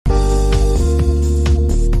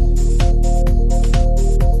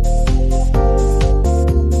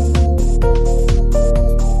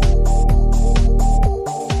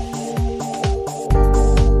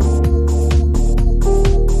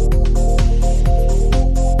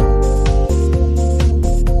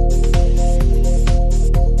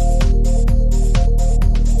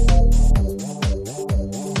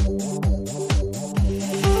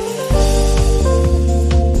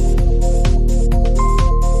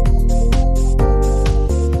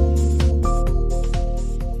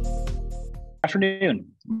afternoon.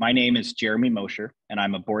 My name is Jeremy Mosher, and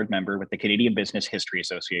I'm a board member with the Canadian Business History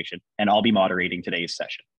Association, and I'll be moderating today's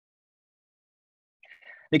session.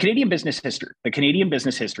 The Canadian Business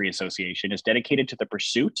History Association is dedicated to the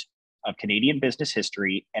pursuit of Canadian business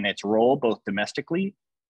history and its role both domestically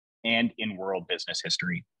and in world business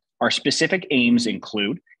history. Our specific aims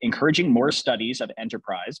include encouraging more studies of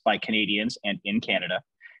enterprise by Canadians and in Canada,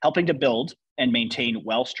 helping to build and maintain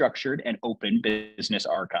well-structured and open business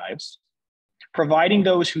archives, providing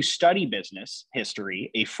those who study business history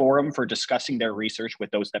a forum for discussing their research with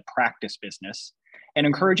those that practice business, and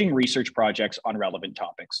encouraging research projects on relevant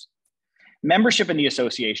topics. Membership in the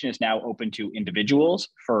association is now open to individuals,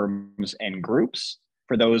 firms, and groups.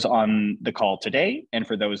 For those on the call today, and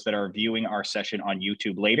for those that are viewing our session on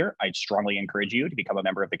YouTube later, I'd strongly encourage you to become a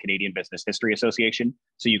member of the Canadian Business History Association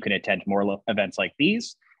so you can attend more events like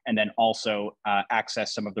these, and then also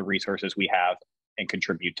access some of the resources we have and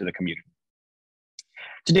contribute to the community.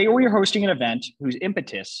 Today, we are hosting an event whose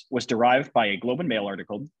impetus was derived by a Globe and Mail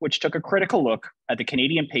article, which took a critical look at the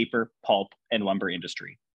Canadian paper, pulp, and lumber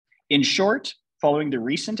industry. In short, following the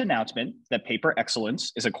recent announcement that Paper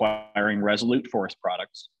Excellence is acquiring Resolut Forest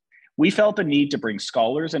Products, we felt the need to bring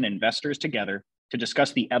scholars and investors together to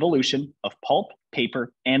discuss the evolution of pulp,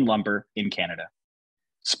 paper, and lumber in Canada.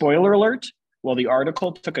 Spoiler alert, while the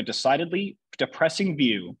article took a decidedly depressing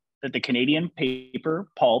view that the Canadian paper,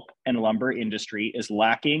 pulp, and lumber industry is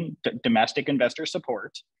lacking domestic investor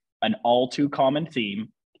support, an all too common theme,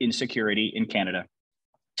 insecurity in Canada.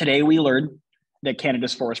 Today, we learned that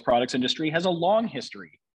Canada's forest products industry has a long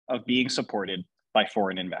history of being supported by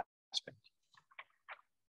foreign investment.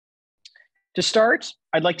 To start,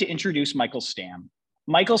 I'd like to introduce Michael Stamm.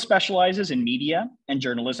 Michael specializes in media and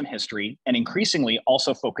journalism history, and increasingly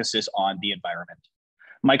also focuses on the environment.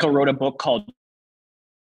 Michael wrote a book called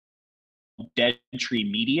Dead Tree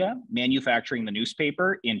Media, Manufacturing the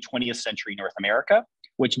Newspaper in 20th Century North America,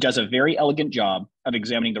 which does a very elegant job of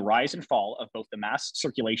examining the rise and fall of both the mass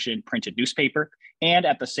circulation printed newspaper and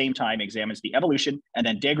at the same time examines the evolution and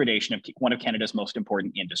then degradation of one of Canada's most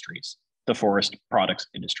important industries, the forest products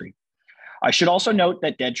industry. I should also note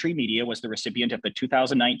that Dead Tree Media was the recipient of the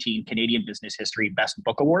 2019 Canadian Business History Best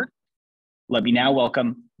Book Award. Let me now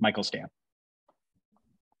welcome Michael Stamm.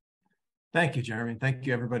 Thank you, Jeremy. Thank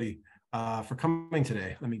you, everybody, for coming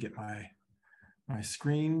today. Let me get my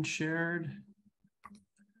screen shared.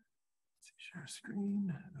 Share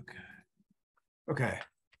screen. Okay.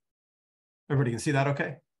 Everybody can see that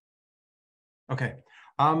okay? Okay.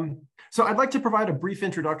 So I'd like to provide a brief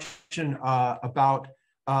introduction about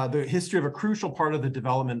the history of a crucial part of the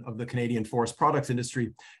development of the Canadian forest products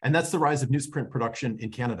industry, and that's the rise of newsprint production in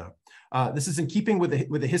Canada. This is in keeping with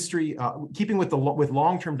the history, with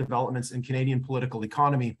long-term developments in Canadian political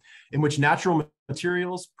economy, in which natural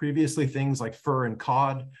materials, previously things like fur and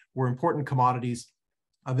cod, were important commodities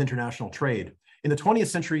of international trade. In the 20th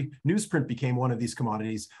century, newsprint became one of these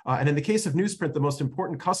commodities. And in the case of newsprint, the most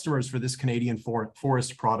important customers for this Canadian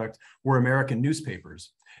forest product were American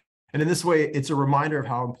newspapers. And in this way, it's a reminder of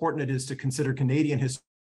how important it is to consider Canadian history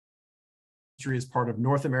as part of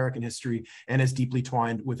North American history and as deeply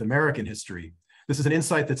twined with American history. This is an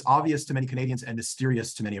insight that's obvious to many Canadians and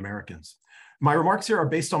mysterious to many Americans. My remarks here are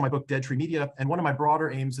based on my book, Dead Tree Media, and one of my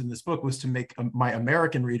broader aims in this book was to make my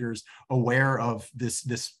American readers aware of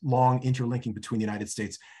this long interlinking between the United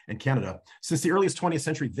States and Canada. Since the earliest 20th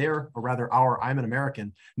century, I'm an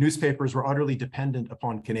American, newspapers were utterly dependent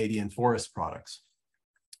upon Canadian forest products.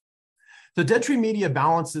 So Dead Tree Media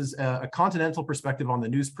balances a continental perspective on the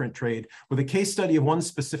newsprint trade with a case study of one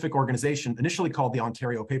specific organization, initially called the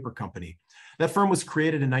Ontario Paper Company. That firm was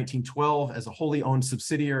created in 1912 as a wholly owned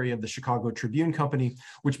subsidiary of the Chicago Tribune Company,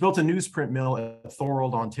 which built a newsprint mill at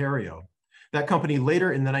Thorold, Ontario. That company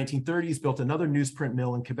later in the 1930s built another newsprint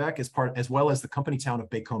mill in Quebec as well as the company town of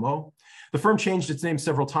Baie-Comeau. The firm changed its name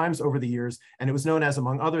several times over the years, and it was known as,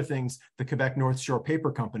 among other things, the Quebec North Shore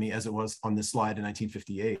Paper Company, as it was on this slide in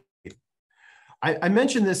 1958. I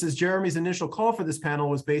mentioned this as Jeremy's initial call for this panel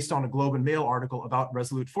was based on a Globe and Mail article about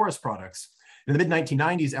Resolut Forest Products. In the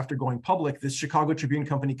mid-1990s, after going public, this Chicago Tribune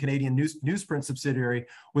Company Canadian newsprint subsidiary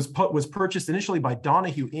was purchased initially by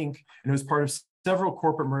Donahue Inc., and it was part of several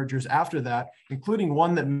corporate mergers after that, including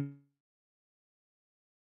one that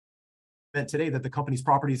meant today that the company's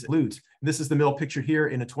properties include. This is the mill pictured here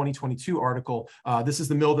in a 2022 article. This is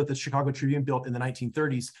the mill that the Chicago Tribune built in the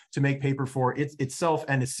 1930s to make paper for itself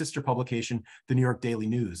and its sister publication, the New York Daily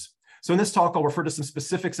News. So in this talk, I'll refer to some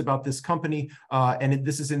specifics about this company, and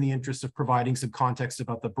this is in the interest of providing some context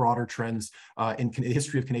about the broader trends in the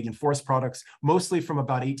history of Canadian forest products, mostly from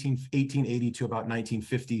about 1880 to about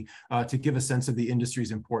 1950, to give a sense of the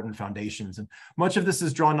industry's important foundations. And much of this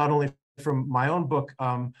is drawn not only from my own book,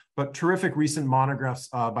 but terrific recent monographs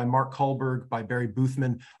by Mark Kullberg, by Barry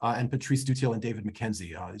Boothman, and Patrice Dutil and David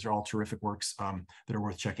McKenzie. These are all terrific works that are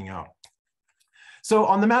worth checking out. So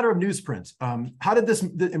on the matter of newsprint, how did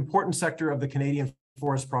the important sector of the Canadian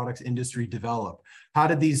forest products industry develop? How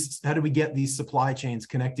did we get these supply chains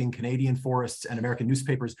connecting Canadian forests and American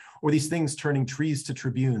newspapers, or these things turning trees to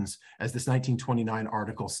tribunes, as this 1929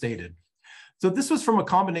 article stated? So this was from a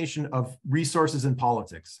combination of resources and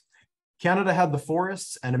politics. Canada had the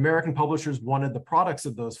forests, and American publishers wanted the products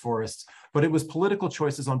of those forests, but it was political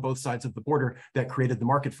choices on both sides of the border that created the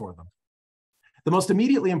market for them. The most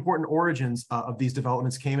immediately important origins of these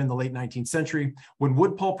developments came in the late 19th century, when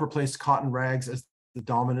wood pulp replaced cotton rags as the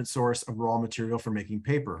dominant source of raw material for making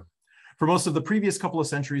paper. For most of the previous couple of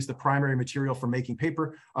centuries, the primary material for making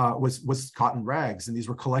paper was cotton rags, and these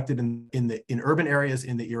were collected in urban areas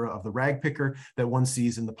in the era of the rag picker that one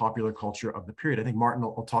sees in the popular culture of the period. I think Martin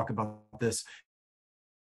will talk about this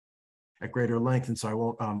at greater length, and so I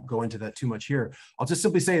won't go into that too much here. I'll just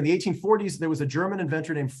simply say in the 1840s, there was a German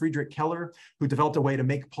inventor named Friedrich Keller who developed a way to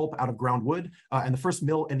make pulp out of ground wood, and the first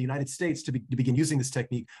mill in the United States to begin using this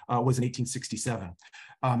technique was in 1867.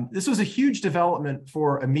 This was a huge development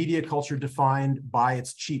for a media culture defined by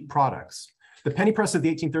its cheap products. The penny press of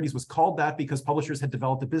the 1830s was called that because publishers had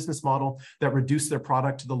developed a business model that reduced their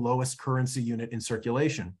product to the lowest currency unit in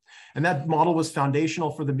circulation. And that model was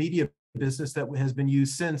foundational for the media business that has been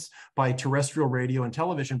used since by terrestrial radio and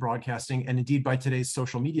television broadcasting, and indeed by today's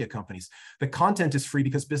social media companies. The content is free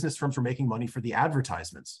because business firms are making money for the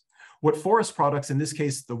advertisements. What forest products, in this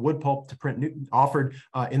case, the wood pulp to print, offered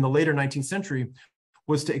in the later 19th century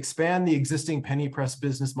was to expand the existing penny press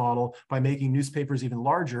business model by making newspapers even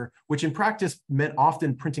larger, which in practice meant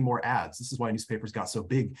often printing more ads. This is why newspapers got so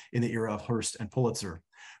big in the era of Hearst and Pulitzer.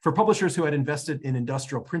 For publishers who had invested in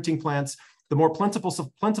industrial printing plants, the more plentiful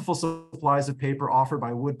supplies of paper offered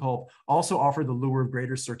by wood pulp also offered the lure of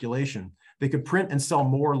greater circulation. They could print and sell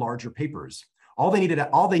more larger papers. All they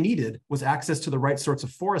needed was access to the right sorts of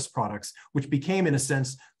forest products, which became, in a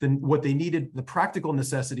sense, what they needed, the practical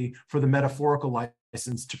necessity for the metaphorical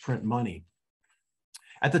license to print money.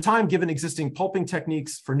 At the time, given existing pulping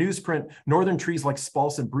techniques for newsprint, northern trees like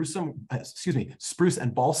spruce and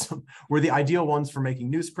balsam were the ideal ones for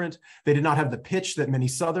making newsprint. They did not have the pitch that many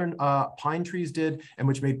southern pine trees did, and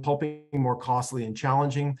which made pulping more costly and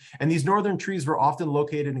challenging. And these northern trees were often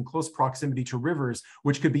located in close proximity to rivers,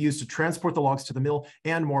 which could be used to transport the logs to the mill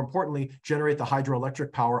and, more importantly, generate the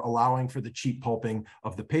hydroelectric power, allowing for the cheap pulping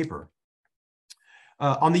of the paper.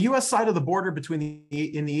 On the US side of the border in the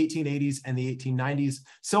 1880s and the 1890s,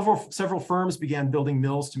 several firms began building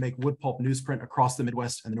mills to make wood pulp newsprint across the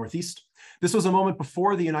Midwest and the Northeast. This was a moment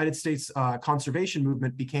before the United States conservation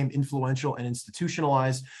movement became influential and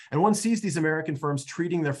institutionalized, and one sees these American firms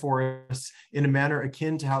treating their forests in a manner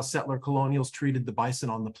akin to how settler colonials treated the bison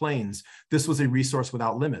on the plains. This was a resource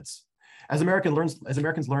without limits. As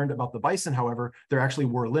Americans learned about the bison, however, there actually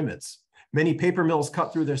were limits. Many paper mills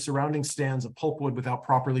cut through their surrounding stands of pulpwood without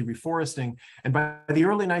properly reforesting. And by the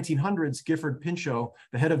early 1900s, Gifford Pinchot,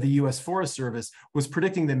 the head of the US Forest Service, was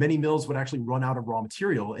predicting that many mills would actually run out of raw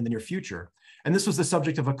material in the near future. And this was the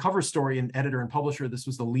subject of a cover story in Editor and Publisher. This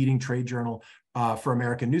was the leading trade journal for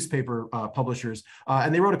American newspaper publishers.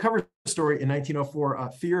 And they wrote a cover story in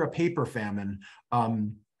 1904, Fear a Paper Famine.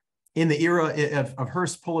 In the era of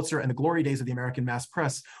Hearst, Pulitzer, and the glory days of the American mass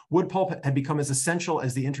press, wood pulp had become as essential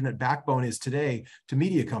as the internet backbone is today to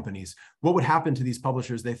media companies. What would happen to these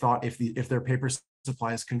publishers, they thought, if their paper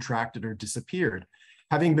supplies contracted or disappeared?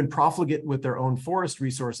 Having been profligate with their own forest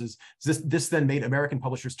resources, this then made American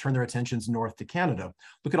publishers turn their attentions north to Canada.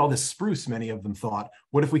 Look at all this spruce, many of them thought.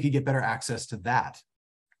 What if we could get better access to that?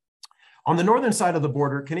 On the northern side of the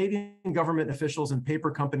border, Canadian government officials and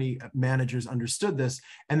paper company managers understood this,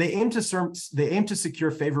 and they aimed to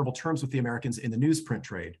secure favorable terms with the Americans in the newsprint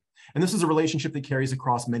trade. And this is a relationship that carries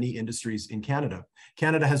across many industries in Canada.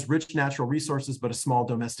 Canada has rich natural resources, but a small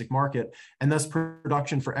domestic market, and thus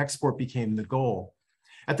production for export became the goal.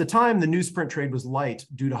 At the time, the newsprint trade was light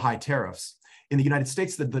due to high tariffs. In the United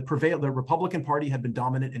States, the Republican Party had been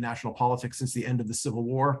dominant in national politics since the end of the Civil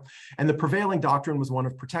War, and the prevailing doctrine was one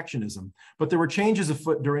of protectionism. But there were changes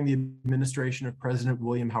afoot during the administration of President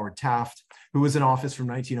William Howard Taft, who was in office from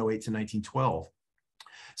 1908 to 1912.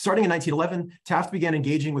 Starting in 1911, Taft began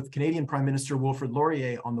engaging with Canadian Prime Minister Wilfrid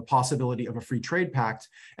Laurier on the possibility of a free trade pact,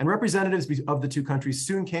 and representatives of the two countries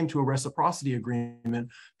soon came to a reciprocity agreement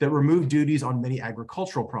that removed duties on many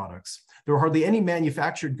agricultural products. There were hardly any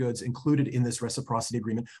manufactured goods included in this reciprocity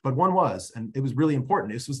agreement, but one was, and it was really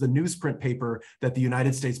important. This was the newsprint paper that the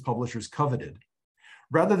United States publishers coveted.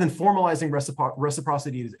 Rather than formalizing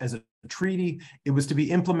reciprocity as a treaty, it was to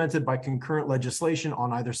be implemented by concurrent legislation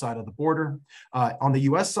on either side of the border. On the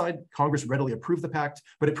US side, Congress readily approved the pact,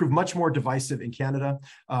 but it proved much more divisive in Canada.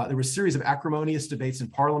 There were a series of acrimonious debates in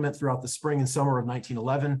Parliament throughout the spring and summer of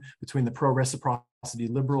 1911 between the pro-reciprocity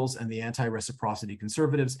Liberals and the anti-reciprocity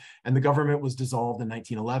Conservatives, and the government was dissolved in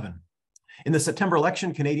 1911. In the September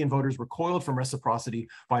election, Canadian voters recoiled from reciprocity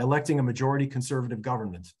by electing a majority Conservative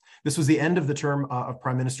government. This was the end of the term of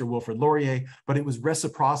Prime Minister Wilfrid Laurier, but it was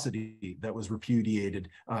reciprocity that was repudiated,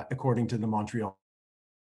 according to the Montreal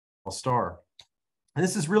Star. And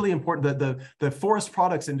this is really important. The forest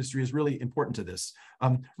products industry is really important to this.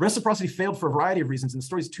 Reciprocity failed for a variety of reasons, and the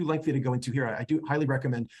story is too lengthy to go into here. I do highly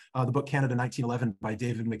recommend the book Canada 1911 by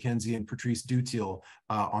David Mackenzie and Patrice Dutil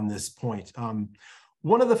on this point.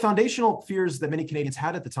 One of the foundational fears that many Canadians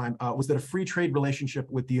had at the time was that a free trade relationship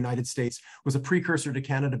with the United States was a precursor to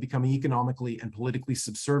Canada becoming economically and politically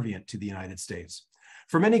subservient to the United States.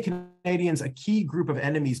 For many Canadians, a key group of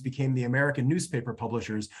enemies became the American newspaper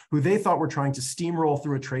publishers, who they thought were trying to steamroll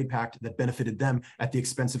through a trade pact that benefited them at the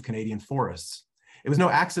expense of Canadian forests. It was no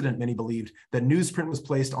accident, many believed, that newsprint was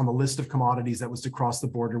placed on the list of commodities that was to cross the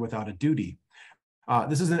border without a duty.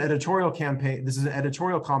 This is an editorial campaign. This is an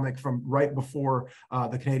editorial comic from right before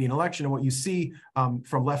the Canadian election. And what you see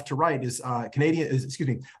from left to right is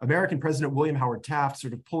American President William Howard Taft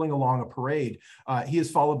sort of pulling along a parade. He is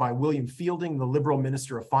followed by William Fielding, the Liberal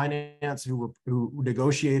Minister of Finance, who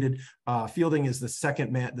negotiated. Fielding is the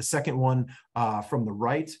second one from the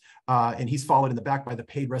right. And he's followed in the back by the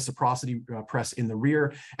paid reciprocity press in the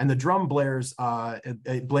rear. And the drum blares,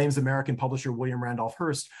 it blames American publisher William Randolph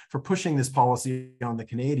Hearst for pushing this policy on the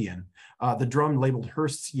Canadian. The drum labeled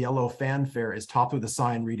Hearst's Yellow Fanfare is topped with a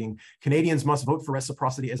sign reading, "Canadians must vote for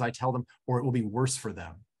reciprocity as I tell them, or it will be worse for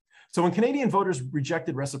them." So when Canadian voters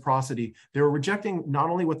rejected reciprocity, they were rejecting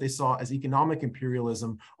not only what they saw as economic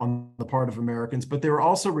imperialism on the part of Americans, but they were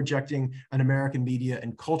also rejecting an American media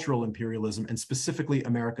and cultural imperialism, and specifically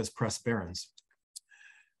America's press barons.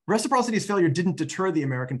 Reciprocity's failure didn't deter the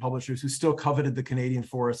American publishers, who still coveted the Canadian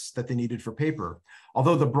forests that they needed for paper.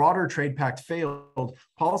 Although the broader trade pact failed,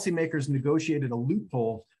 policymakers negotiated a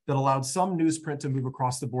loophole that allowed some newsprint to move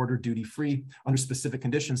across the border duty-free under specific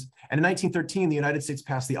conditions. And in 1913, the United States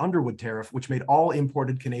passed the Underwood Tariff, which made all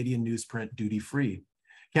imported Canadian newsprint duty-free.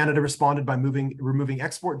 Canada responded by removing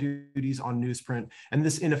export duties on newsprint, and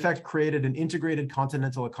this in effect created an integrated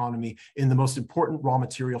continental economy in the most important raw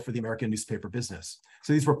material for the American newspaper business.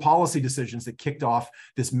 So these were policy decisions that kicked off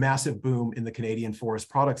this massive boom in the Canadian forest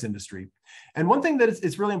products industry. And one thing that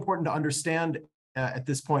is really important to understand at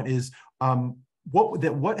this point is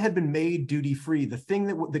what had been made duty-free, the thing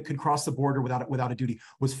that could cross the border without a duty,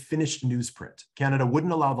 was finished newsprint. Canada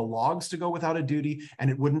wouldn't allow the logs to go without a duty, and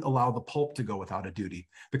it wouldn't allow the pulp to go without a duty.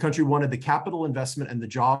 The country wanted the capital investment and the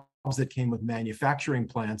jobs that came with manufacturing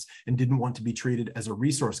plants, and didn't want to be treated as a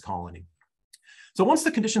resource colony. So once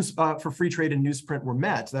the conditions for free trade in newsprint were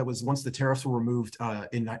met, that was once the tariffs were removed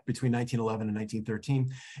between 1911 and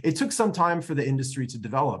 1913, it took some time for the industry to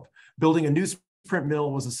develop. Building a newsprint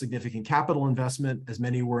mill was a significant capital investment, as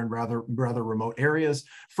many were in rather remote areas.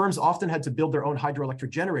 Firms often had to build their own hydroelectric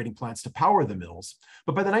generating plants to power the mills.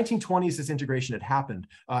 But by the 1920s, this integration had happened.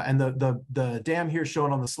 And the dam here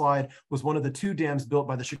shown on the slide was one of the two dams built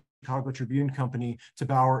by the Chicago Tribune Company to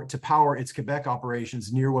power its Quebec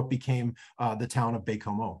operations near what became the town of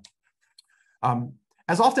Baie-Comeau.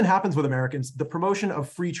 As often happens with Americans, the promotion of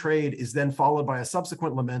free trade is then followed by a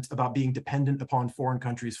subsequent lament about being dependent upon foreign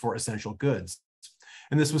countries for essential goods.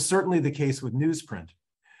 And this was certainly the case with newsprint.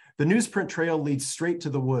 The newsprint trail leads straight to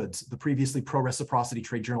the woods, the previously pro-reciprocity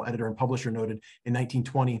trade journal editor and publisher noted in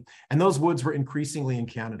 1920, and those woods were increasingly in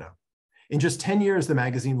Canada. In just 10 years, the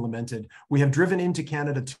magazine lamented, "We have driven into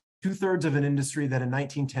Canada two-thirds of an industry that in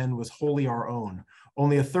 1910 was wholly our own.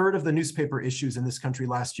 Only a third of the newspaper issues in this country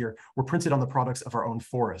last year were printed on the products of our own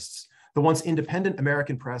forests. The once independent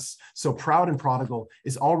American press, so proud and prodigal,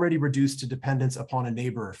 is already reduced to dependence upon a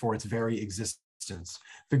neighbor for its very existence.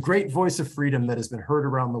 The great voice of freedom that has been heard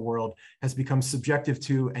around the world has become subjective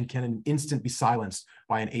to and can in an instant be silenced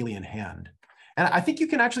by an alien hand." And I think you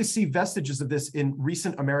can actually see vestiges of this in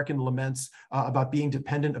recent American laments about being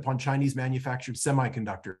dependent upon Chinese manufactured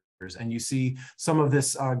semiconductors. And you see some of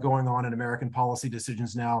this going on in American policy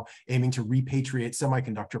decisions now, aiming to repatriate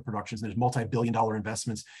semiconductor productions. There's multi-billion-dollar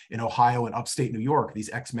investments in Ohio and upstate New York, these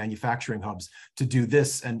ex-manufacturing hubs, to do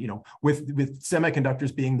this. And with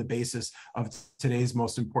semiconductors being the basis of today's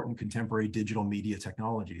most important contemporary digital media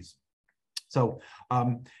technologies. So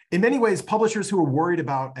in many ways, publishers who were worried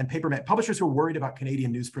about, publishers who were worried about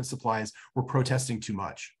Canadian newsprint supplies were protesting too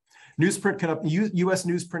much. U.S.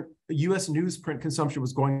 newsprint consumption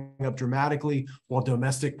was going up dramatically while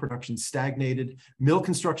domestic production stagnated. Mill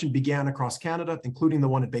construction began across Canada, including the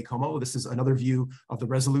one at Baie-Comeau. This is another view of the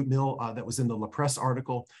Resolut mill that was in the La Presse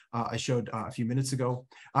article I showed a few minutes ago.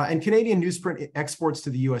 And Canadian newsprint exports to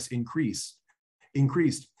the U.S. increased.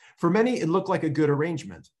 For many, it looked like a good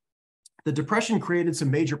arrangement. The Depression created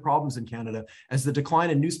some major problems in Canada, as the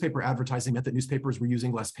decline in newspaper advertising meant that newspapers were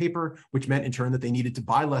using less paper, which meant in turn that they needed to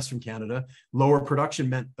buy less from Canada. Lower production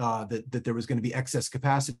meant that there was going to be excess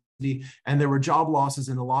capacity, and there were job losses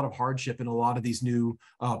and a lot of hardship in a lot of these new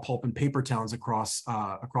pulp and paper towns across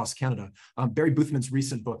Canada. Barry Boothman's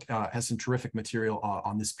recent book has some terrific material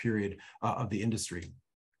on this period of the industry.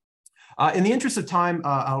 In the interest of time,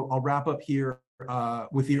 I'll wrap up here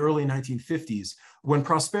with the early 1950s, when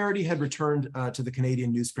prosperity had returned to the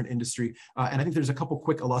Canadian newsprint industry. And I think there's a couple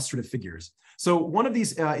quick illustrative figures. So one of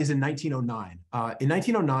these is in 1909. In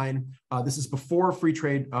 1909, this is before free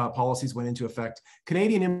trade policies went into effect,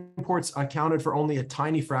 Canadian imports accounted for only a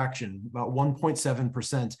tiny fraction, about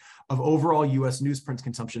 1.7% of overall US newsprint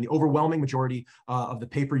consumption. The overwhelming majority of the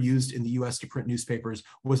paper used in the US to print newspapers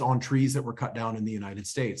was on trees that were cut down in the United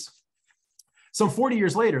States. Some 40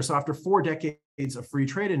 years later, so after 4 decades of free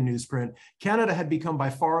trade in newsprint, Canada had become by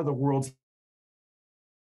far the world's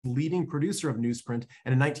leading producer of newsprint.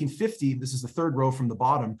 And in 1950, this is the third row from the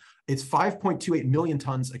bottom, it's 5.28 million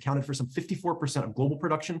tons, accounted for some 54% of global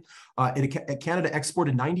production. Canada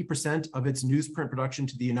exported 90% of its newsprint production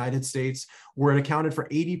to the United States, where it accounted for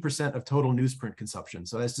 80% of total newsprint consumption.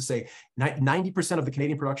 So that's to say 90% of the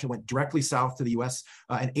Canadian production went directly south to the US,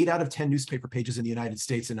 and 8 out of 10 newspaper pages in the United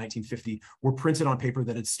States in 1950 were printed on paper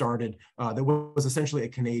that had started, that was essentially a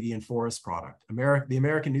Canadian forest product. The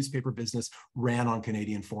American newspaper business ran on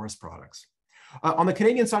Canadian forest products. On the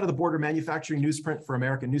Canadian side of the border, manufacturing newsprint for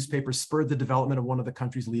American newspapers spurred the development of one of the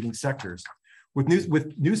country's leading sectors. With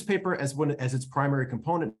newspaper as its primary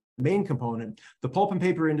main component, the pulp and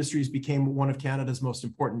paper industries became one of Canada's most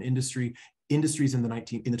important industries in the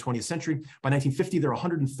 20th century. By 1950, there are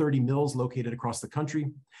 130 mills located across the country.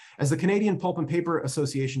 As the Canadian Pulp and Paper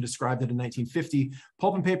Association described it in 1950,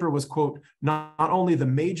 pulp and paper was, quote, not only the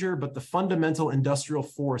major, but the fundamental industrial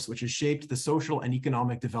force which has shaped the social and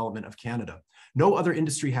economic development of Canada. No other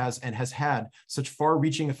industry has had such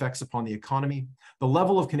far-reaching effects upon the economy. The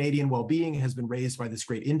level of Canadian well-being has been raised by this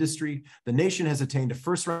great industry. The nation has attained a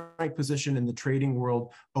first-rank position in the trading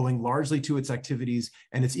world, owing largely to its activities,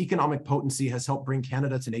 and its economic potency has helped bring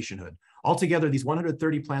Canada to nationhood. Altogether, these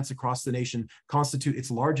 130 plants across the nation constitute its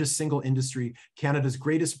largest single industry, Canada's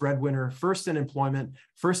greatest breadwinner, first in employment,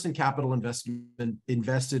 first in capital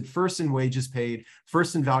invested, first in wages paid,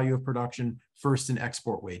 first in value of production, first in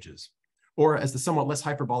export wages. Or, as the somewhat less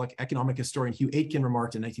hyperbolic economic historian Hugh Aitken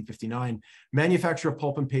remarked in 1959, manufacture of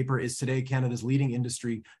pulp and paper is today Canada's leading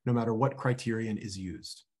industry, no matter what criterion is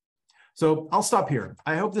used. So I'll stop here.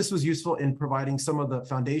 I hope this was useful in providing some of the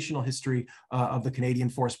foundational history of the Canadian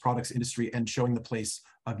forest products industry and showing the place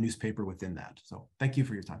of newspaper within that. So thank you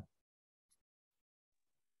for your time.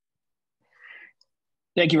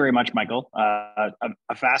 Thank you very much, Michael.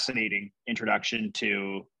 A fascinating introduction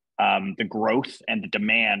to the growth and the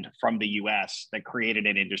demand from the US that created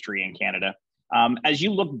an industry in Canada. As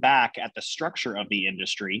you look back at the structure of the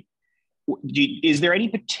industry, is there any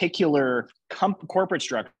particular corporate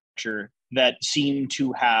structure that seemed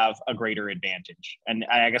to have a greater advantage? And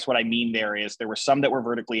I guess what I mean there is there were some that were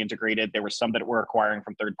vertically integrated, there were some that were acquiring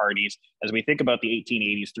from third parties. As we think about the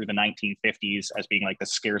 1880s through the 1950s as being like the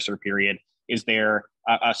scarcer period, is there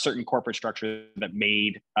a certain corporate structure that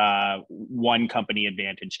made one company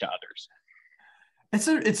advantage to others?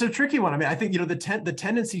 It's a tricky one. I mean, I think the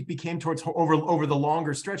tendency became towards over the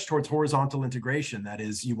longer stretch towards horizontal integration. That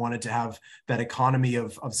is, you wanted to have that economy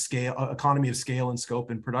of scale and scope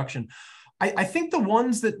and production. I think the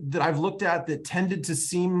ones that I've looked at that tended to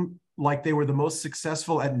seem like they were the most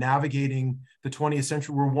successful at navigating the 20th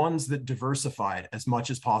century were ones that diversified as much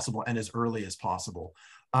as possible and as early as possible.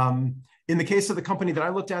 In the case of the company that I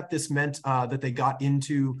looked at, this meant that they got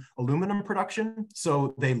into aluminum production.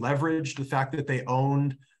 So they leveraged the fact that they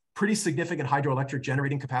owned pretty significant hydroelectric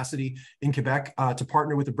generating capacity in Quebec to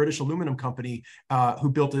partner with a British aluminum company who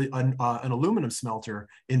built an aluminum smelter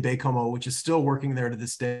in Baie-Comeau, which is still working there to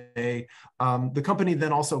this day. The company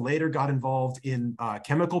then also later got involved in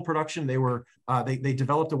chemical production. They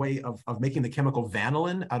developed a way of making the chemical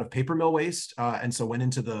vanillin out of paper mill waste, and so went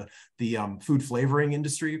into the food flavoring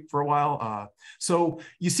industry for a while. So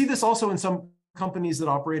you see this also in some companies that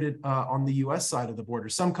operated on the US side of the border.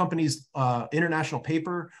 Some companies, International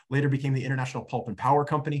Paper, later became the International Pulp and Power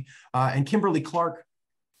Company. And Kimberly-Clark,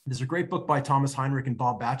 there's a great book by Thomas Heinrich and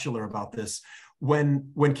Bob Batchelor about this.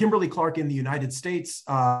 When Kimberly-Clark in the United States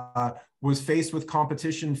was faced with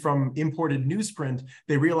competition from imported newsprint,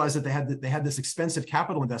 they realized that they had this expensive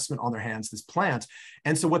capital investment on their hands, this plant.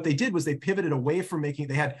 And so what they did was they pivoted away from making,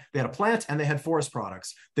 they had a plant and they had forest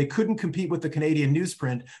products. They couldn't compete with the Canadian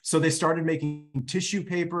newsprint, so they started making tissue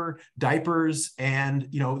paper, diapers, and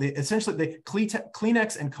essentially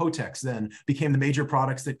Kleenex and Kotex then became the major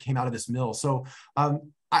products that came out of this mill. So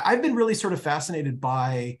I've been really sort of fascinated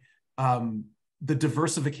by the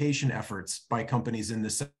diversification efforts by companies in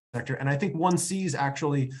this sector. And I think one sees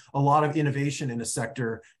actually a lot of innovation in a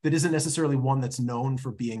sector that isn't necessarily one that's known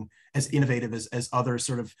for being as innovative as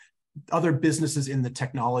other businesses in the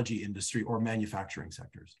technology industry or manufacturing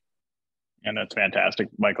sectors. And that's fantastic,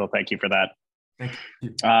 Michael. Thank you for that. Thank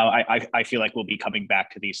you. I feel like we'll be coming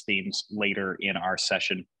back to these themes later in our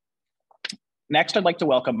session. Next, I'd like to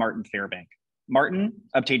welcome Martin Fairbank. Martin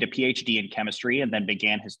obtained a PhD in chemistry and then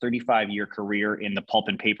began his 35-year career in the pulp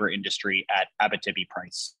and paper industry at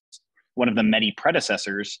Abitibi-Price, one of the many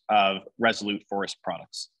predecessors of Resolut Forest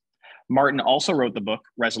Products. Martin also wrote the book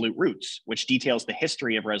Resolut Roots, which details the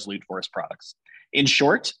history of Resolut Forest Products. In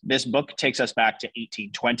short, this book takes us back to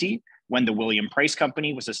 1820, when the William Price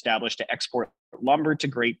Company was established to export lumber to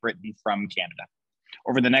Great Britain from Canada.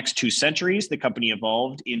 Over the next 2 centuries, the company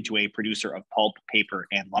evolved into a producer of pulp, paper,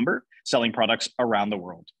 and lumber, selling products around the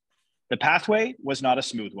world. The pathway was not a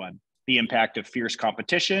smooth one. The impact of fierce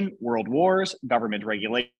competition, world wars, government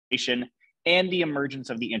regulation, and the emergence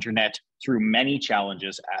of the internet threw many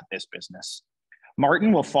challenges at this business.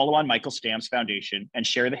 Martin will follow on Michael Stamm's foundation and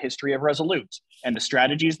share the history of Resolut and the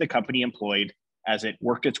strategies the company employed as it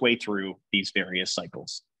worked its way through these various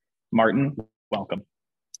cycles. Martin, welcome.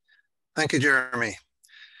 Thank you, Jeremy.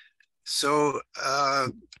 So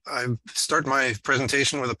I start my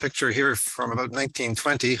presentation with a picture here from about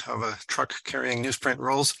 1920 of a truck carrying newsprint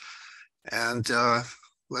rolls. And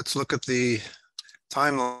let's look at the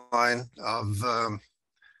timeline of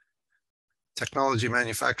technology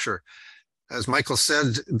manufacture. As Michael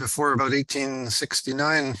said, before about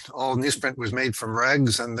 1869, all newsprint was made from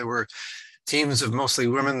rags, and there were teams of mostly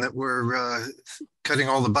women that were cutting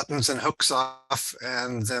all the buttons and hooks off,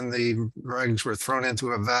 and then the rags were thrown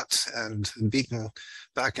into a vat and beaten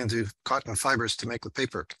back into cotton fibers to make the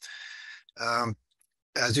paper.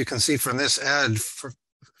 As you can see from this ad from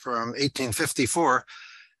 1854,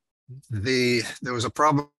 there was a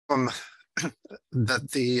problem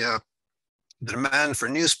that the demand for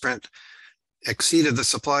newsprint exceeded the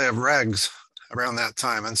supply of rags around that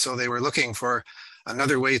time, and so they were looking for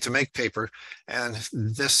another way to make paper, and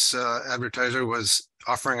this advertiser was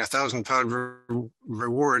offering a £1,000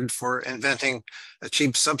 reward for inventing a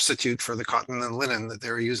cheap substitute for the cotton and linen that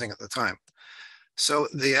they were using at the time. So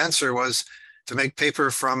the answer was to make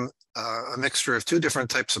paper from a mixture of 2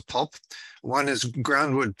 different types of pulp. One is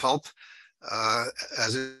groundwood pulp.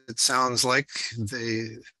 As it sounds like,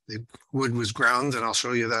 the wood was ground, and I'll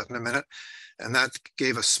show you that in a minute, and that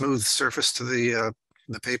gave a smooth surface to the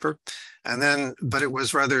paper. And then, but it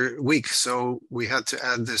was rather weak, so we had to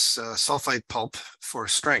add this sulfite pulp for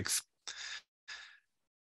strength.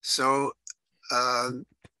 So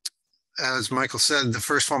as Michael said, the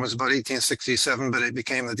first one was about 1867, but it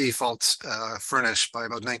became the default furnish by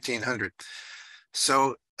about 1900.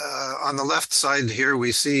 So on the left side here,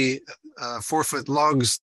 we see 4-foot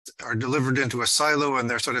logs are delivered into a silo, and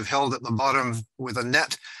they're sort of held at the bottom with a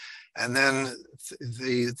net. And then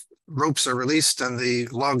the ropes are released and the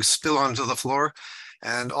logs spill onto the floor.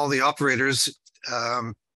 And all the operators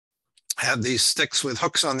had these sticks with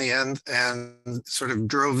hooks on the end and sort of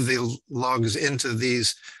drove the logs into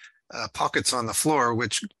these pockets on the floor,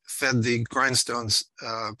 which fed the grindstones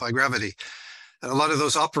by gravity. And a lot of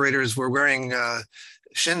those operators were wearing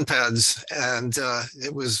shin pads, and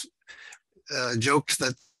it was joked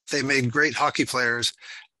that they made great hockey players.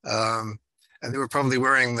 And they were probably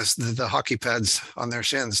wearing the hockey pads on their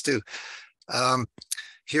shins too.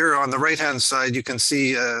 Here on the right-hand side, you can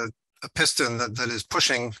see a piston that is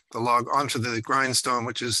pushing the log onto the grindstone,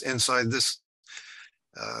 which is inside this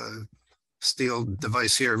steel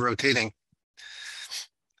device here rotating.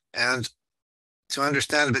 And to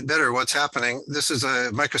understand a bit better what's happening, this is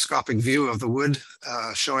a microscopic view of the wood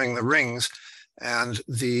showing the rings, and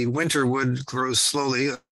the winter wood grows slowly,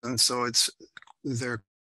 and so they're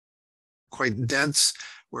quite dense,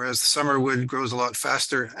 whereas the summer wood grows a lot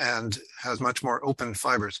faster and has much more open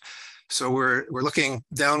fibers. So we're looking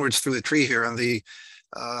downwards through the tree here, and the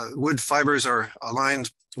wood fibers are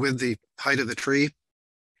aligned with the height of the tree,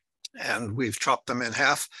 and we've chopped them in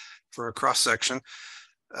half for a cross section.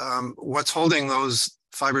 What's holding those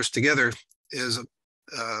fibers together is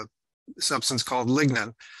a substance called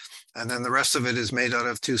lignin, and then the rest of it is made out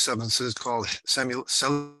of two substances called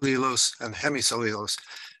cellulose and hemicellulose.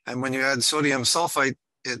 And when you add sodium sulfite,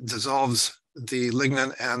 it dissolves the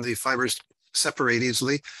lignin and the fibers separate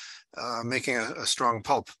easily, making a strong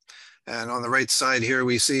pulp. And on the right side here,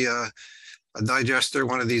 we see a digester,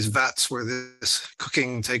 one of these vats where this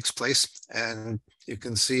cooking takes place. And you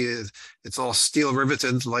can see it's all steel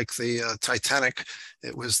riveted like the Titanic.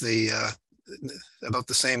 It was about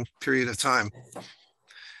the same period of time.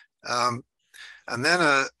 And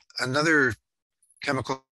then another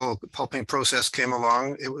chemical pulping process came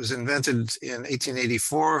along. It was invented in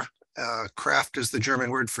 1884. Kraft is the German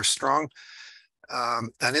word for strong.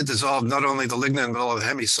 And it dissolved not only the lignin, but all of the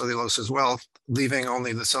hemicellulose as well, leaving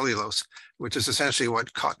only the cellulose, which is essentially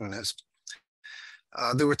what cotton is.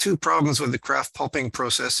 There were two problems with the Kraft pulping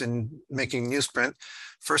process in making newsprint.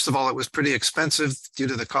 First of all, it was pretty expensive due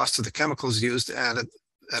to the cost of the chemicals used. And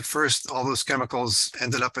at first, all those chemicals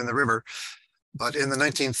ended up in the river. But in the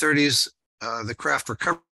 1930s, the Kraft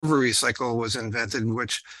recovery cycle was invented,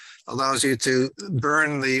 which allows you to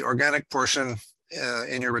burn the organic portion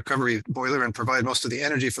in your recovery boiler and provide most of the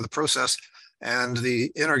energy for the process. And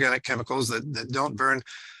the inorganic chemicals that don't burn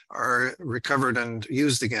are recovered and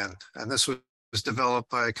used again. And this was developed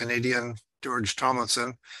by Canadian George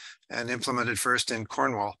Tomlinson and implemented first in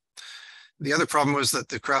Cornwall. The other problem was that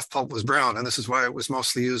the Kraft pulp was brown, and this is why it was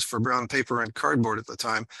mostly used for brown paper and cardboard at the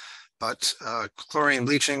time. But chlorine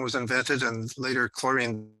bleaching was invented, and later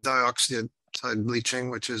chlorine dioxide bleaching,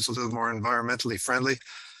 which is a little more environmentally friendly,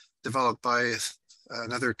 developed by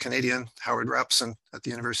another Canadian, Howard Rapson, at the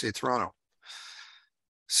University of Toronto.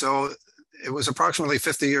 So it was approximately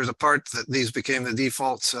 50 years apart that these became the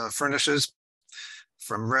default furnishes,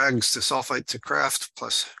 from rags to sulfite to Kraft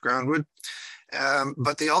plus groundwood.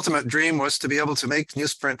 But the ultimate dream was to be able to make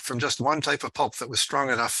newsprint from just one type of pulp that was strong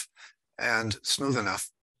enough and smooth enough.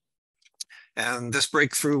 And this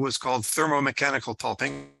breakthrough was called thermomechanical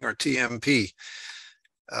pulping, or TMP.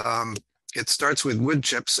 It starts with wood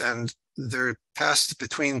chips, and they're passed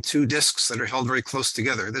between two discs that are held very close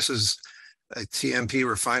together. This is a TMP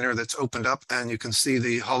refiner that's opened up, and you can see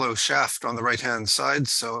the hollow shaft on the right-hand side.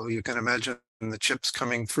 So you can imagine the chips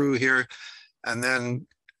coming through here. And then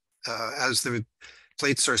as the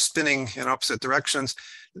plates are spinning in opposite directions,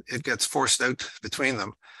 it gets forced out between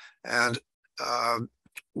them. And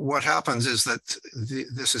what happens is that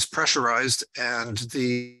this is pressurized, and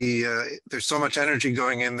there's so much energy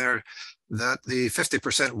going in there that the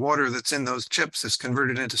 50% water that's in those chips is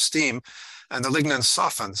converted into steam, and the lignin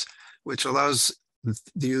softens, which allows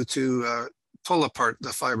you to pull apart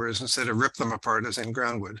the fibers instead of rip them apart as in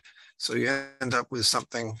groundwood. So you end up with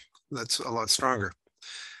something that's a lot stronger.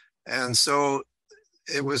 And so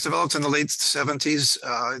it was developed in the late 70s.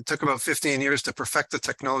 It took about 15 years to perfect the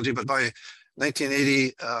technology, but by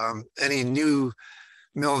 1980, any new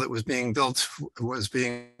mill that was being built with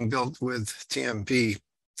TMP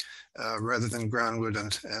rather than groundwood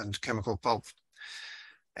and chemical pulp.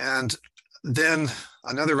 And then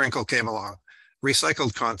another wrinkle came along,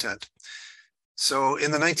 recycled content. So in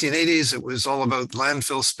the 1980s, it was all about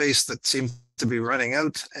landfill space that seemed to be running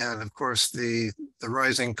out, and of course the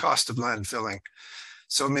rising cost of landfilling.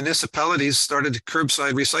 So municipalities started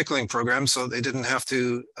curbside recycling programs, so they didn't have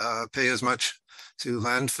to pay as much to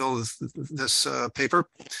landfill this paper.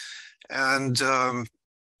 And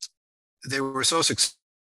they were so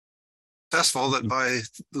successful that by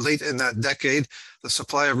late in that decade, the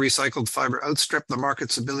supply of recycled fiber outstripped the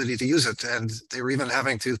market's ability to use it. And they were even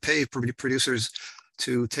having to pay producers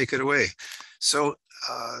to take it away. So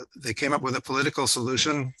they came up with a political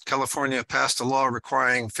solution. California passed a law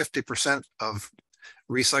requiring 50% of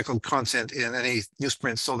recycled content in any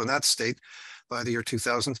newsprint sold in that state by the year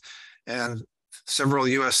 2000. And several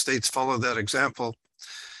US states followed that example.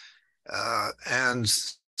 And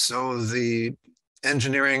so the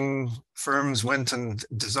engineering firms went and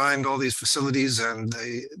designed all these facilities, and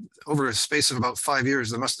they, over a space of about 5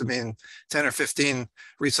 years, there must have been 10 or 15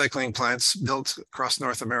 recycling plants built across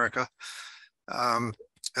North America.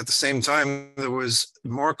 At the same time, there was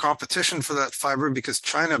more competition for that fiber because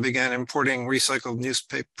China began importing recycled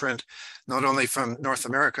newspaper print, not only from North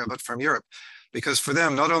America, but from Europe. Because for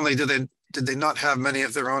them, not only did they not have many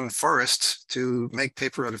of their own forests to make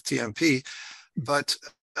paper out of TMP, but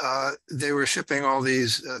they were shipping all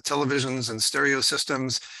these televisions and stereo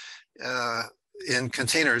systems in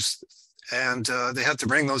containers, and they had to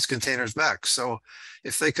bring those containers back. So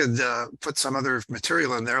if they could put some other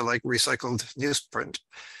material in there, like recycled newsprint,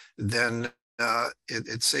 then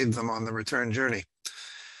it saved them on the return journey.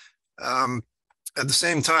 At the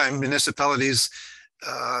same time, municipalities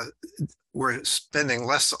were spending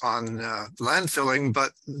less on landfilling,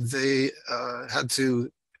 but they had to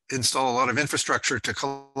install a lot of infrastructure to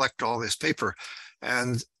collect all this paper.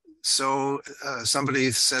 And so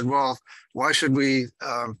somebody said, well, why should we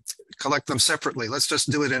collect them separately? Let's just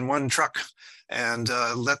do it in one truck and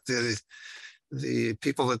let the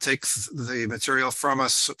people that take the material from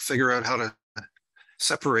us figure out how to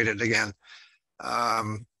separate it again.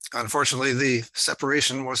 Unfortunately, the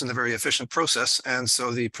separation wasn't a very efficient process. And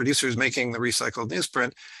so the producers making the recycled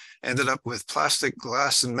newsprint ended up with plastic,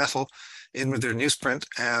 glass, and metal in with their newsprint,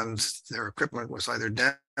 and their equipment was either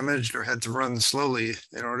damaged or had to run slowly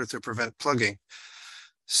in order to prevent plugging.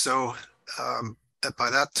 So by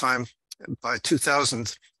that time, by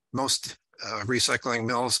 2000, most recycling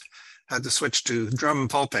mills had to switch to drum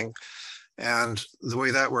pulping. And the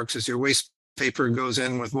way that works is your waste paper goes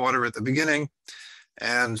in with water at the beginning,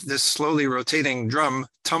 and this slowly rotating drum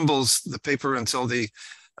tumbles the paper until the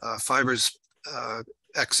fibers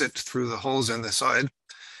exit through the holes in the side,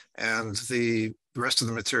 and the rest of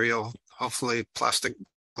the material, hopefully plastic,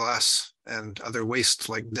 glass, and other waste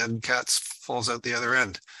like dead cats, falls out the other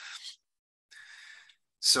end.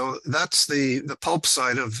 So that's the pulp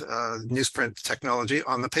side of newsprint technology.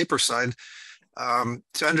 On the paper side,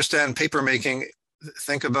 to understand paper making,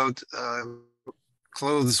 think about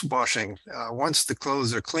clothes washing. Once the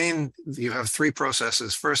clothes are clean, you have three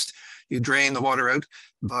processes. First, you drain the water out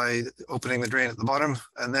by opening the drain at the bottom,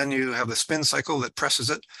 and then you have the spin cycle that presses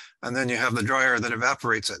it, and then you have the dryer that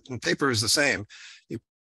evaporates it. And paper is the same. You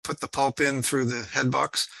put the pulp in through the head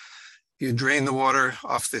box, you drain the water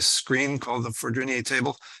off this screen called the Fourdrinier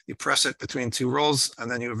table, you press it between two rolls,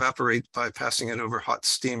 and then you evaporate by passing it over hot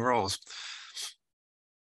steam rolls.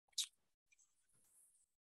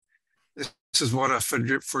 This is what a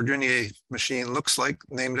Fourdrinier machine looks like,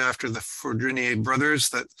 named after the Fourdrinier brothers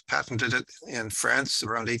that patented it in France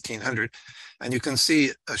around 1800. And you can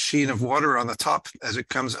see a sheen of water on the top as it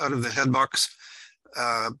comes out of the head box.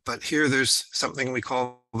 But here there's something we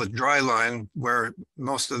call the dry line, where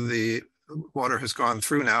most of the water has gone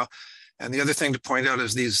through now. And the other thing to point out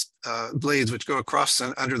is these blades which go across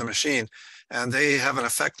and under the machine. And they have an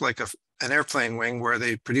effect like an airplane wing, where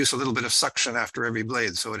they produce a little bit of suction after every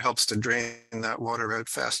blade. So it helps to drain that water out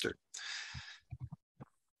faster.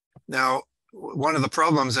 Now, one of the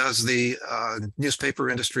problems as the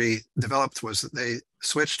newspaper industry developed was that they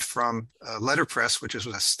switched from letterpress, which is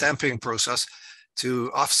a stamping process,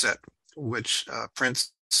 to offset, which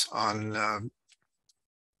prints on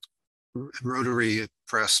rotary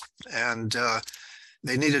press. And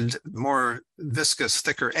they needed more viscous,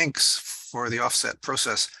 thicker inks for the offset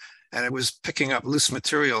process. And it was picking up loose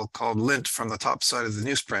material called lint from the top side of the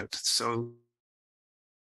newsprint. So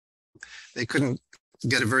they couldn't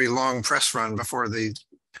get a very long press run before the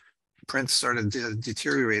print started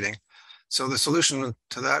deteriorating. So the solution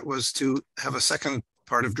to that was to have a second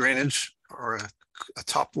part of drainage, or a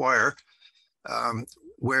top wire,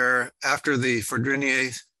 where after the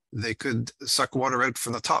Fourdrinier, they could suck water out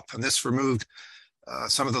from the top. And this removed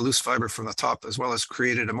some of the loose fiber from the top, as well as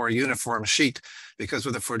created a more uniform sheet, because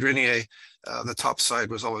with the Fourdrinier, the top side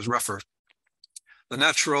was always rougher. The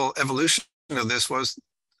natural evolution of this was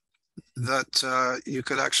that you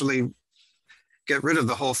could actually get rid of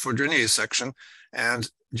the whole Fourdrinier section and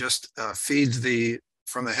just feed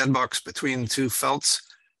from the head box between two felts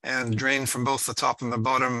and drain from both the top and the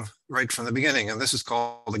bottom right from the beginning. And this is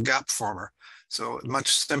called a gap former. So much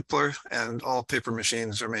simpler, and all paper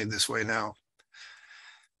machines are made this way now.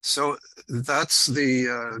 So that's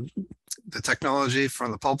the technology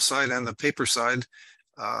from the pulp side and the paper side.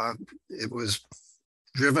 It was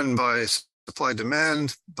driven by supply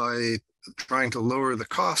demand, by trying to lower the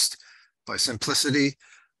cost, by simplicity,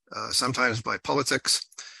 sometimes by politics,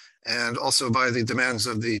 and also by the demands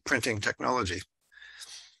of the printing technology.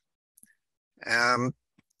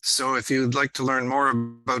 So if you'd like to learn more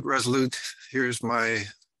about Resolut, here's my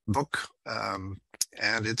book.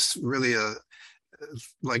 And it's really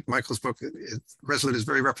like Michael's book, Resolut is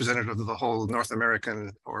very representative of the whole North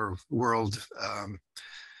American or world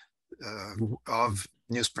of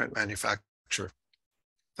newsprint manufacturer.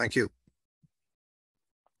 Thank you.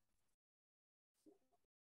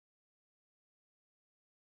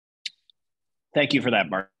 Thank you for that,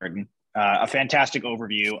 Martin. A fantastic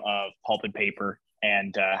overview of pulp and paper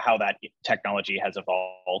and how that technology has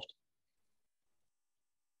evolved.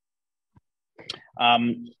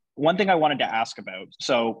 One thing I wanted to ask about,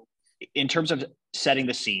 so in terms of setting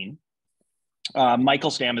the scene,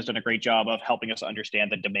 Michael Stamm has done a great job of helping us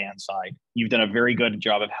understand the demand side. You've done a very good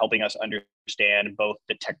job of helping us understand both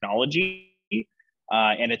the technology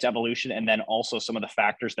and its evolution, and then also some of the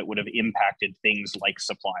factors that would have impacted things like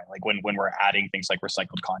supply, like when we're adding things like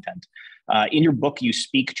recycled content. In your book, you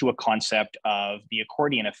speak to a concept of the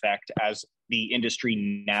accordion effect as the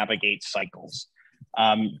industry navigates cycles.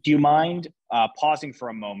 Do you mind pausing for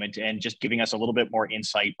a moment and just giving us a little bit more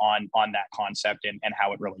insight on that concept and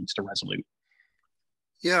how it relates to Resolut?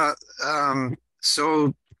 Yeah,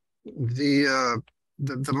 so the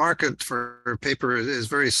market for paper is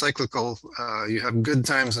very cyclical. You have good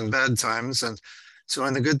times and bad times, and so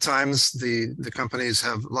in the good times, the companies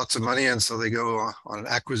have lots of money, and so they go on an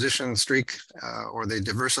acquisition streak, or they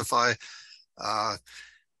diversify.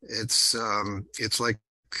 It's like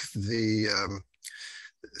the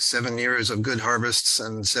 7 years of good harvests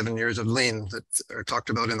and 7 years of lean that are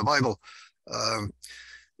talked about in the Bible.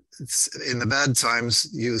 In the bad times,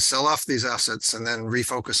 you sell off these assets and then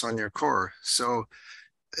refocus on your core. So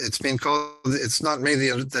it's been called, it's not me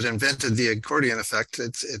that invented the accordion effect.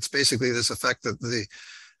 It's basically this effect that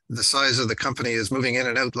the size of the company is moving in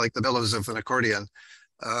and out like the bellows of an accordion.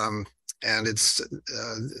 And it's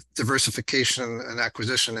diversification and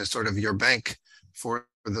acquisition is sort of your bank for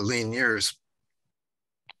the lean years.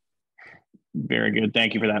 Very good.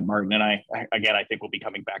 Thank you for that, Martin. And I think we'll be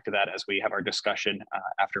coming back to that as we have our discussion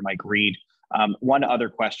after Mike Reid. One other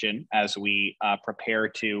question as we prepare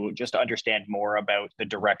to just understand more about the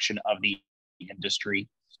direction of the industry.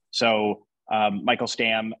 So Michael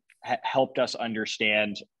Stamm helped us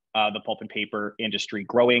understand the pulp and paper industry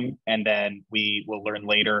growing, and then we will learn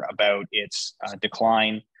later about its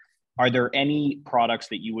decline. Are there any products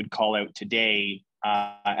that you would call out today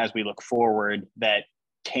as we look forward that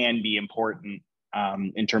can be important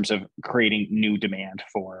in terms of creating new demand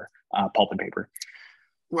for pulp and paper?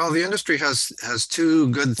 Well, the industry has two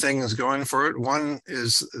good things going for it. One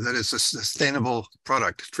is that it's a sustainable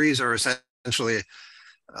product. Trees are essentially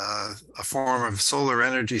a form of solar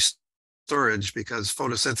energy storage because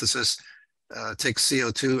photosynthesis takes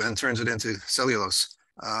CO2 and turns it into cellulose.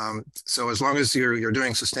 So as long as you're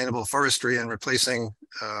doing sustainable forestry and replacing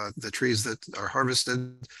the trees that are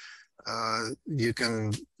harvested, you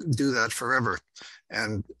can do that forever.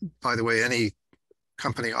 And by the way, any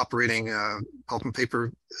company operating pulp and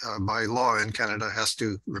paper by law in Canada has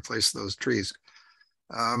to replace those trees.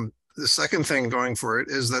 The second thing going for it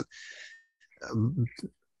is that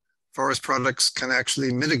forest products can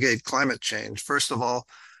actually mitigate climate change. First of all,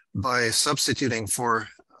 by substituting for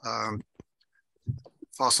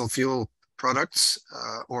fossil fuel products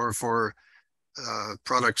or for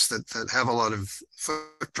products that have a lot of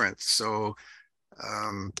footprint. So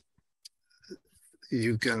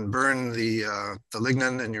you can burn the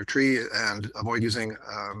lignin in your tree and avoid using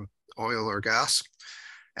oil or gas.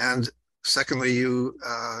 And secondly, you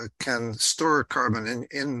can store carbon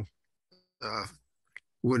in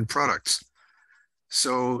wood products.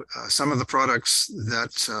 So some of the products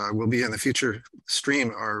that will be in the future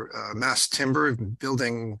stream are mass timber,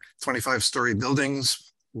 building 25-story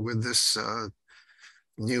buildings with this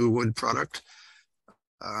new wood product.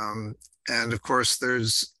 And of course,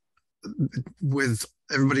 there's, with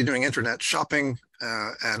everybody doing internet shopping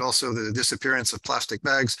and also the disappearance of plastic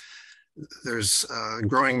bags, there's a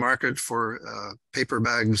growing market for paper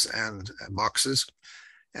bags and boxes.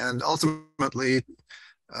 And ultimately,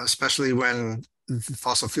 especially when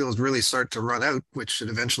fossil fuels really start to run out, which it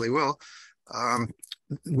eventually will,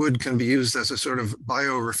 wood can be used as a sort of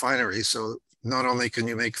biorefinery. So not only can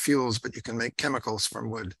you make fuels, but you can make chemicals from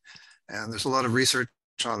wood. And there's a lot of research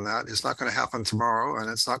on that. It's not going to happen tomorrow, and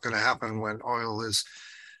it's not going to happen when oil is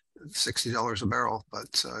 $60 a barrel,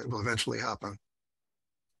 but it will eventually happen.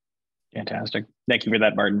 Fantastic. Thank you for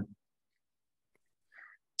that, Martin.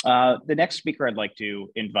 The next speaker I'd like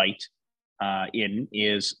to invite in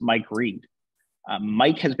is Mike Reid.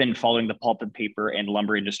 Mike has been following the pulp and paper and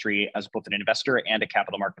lumber industry as both an investor and a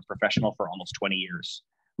capital market professional for almost 20 years.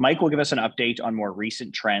 Mike will give us an update on more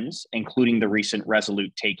recent trends, including the recent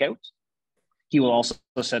Resolut takeout. He will also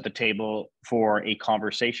set the table for a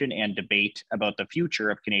conversation and debate about the future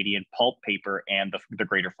of Canadian pulp, paper, and the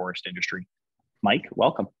greater forest industry. Mike,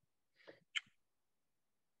 welcome.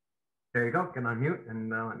 There you go. Can I unmute and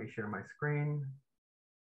let me share my screen?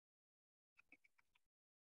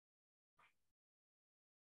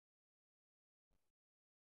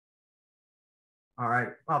 All right.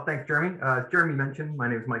 Well, thanks, Jeremy. As Jeremy mentioned, my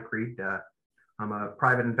name is Mike Reid. I'm a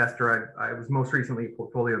private investor. I was most recently a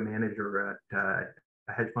portfolio manager at a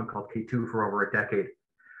hedge fund called K2 for over a decade.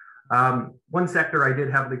 One sector I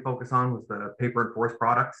did heavily focus on was the paper and forest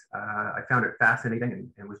products. I found it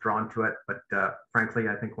fascinating and was drawn to it, but frankly,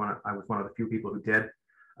 I think I was one of the few people who did.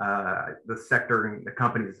 The sector and the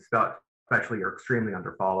companies especially are extremely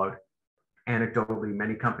underfollowed. Anecdotally,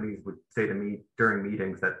 many companies would say to me during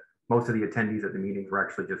meetings that most of the attendees at the meetings were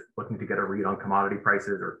actually just looking to get a read on commodity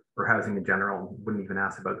prices or housing in general, and wouldn't even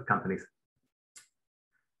ask about the companies.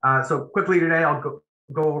 So quickly today, I'll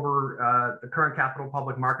go over the current capital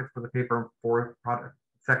public markets for the paper and forest product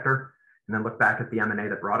sector, and then look back at the M&A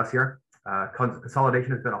that brought us here.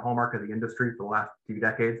 Consolidation has been a hallmark of the industry for the last few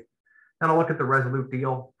decades. Then I'll look at the Resolut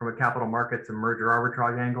deal from a capital markets and merger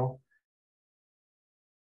arbitrage angle,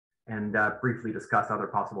 and briefly discuss other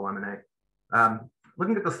possible M&A.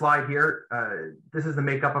 Looking at the slide here, this is the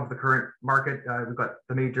makeup of the current market. We've got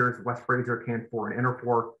the majors, West Fraser, Canfor, and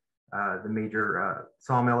Interfor, the major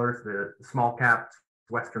sawmillers, the small caps,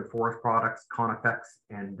 Western Forest Products, Conifex,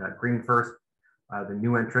 and Green First. The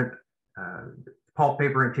new entrant, Pulp,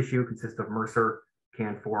 Paper, and Tissue consist of Mosher,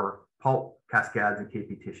 Canfor, Pulp, Cascades, and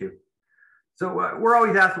KP Tissue. So we're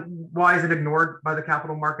always asked, why is it ignored by the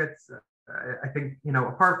capital markets? I think,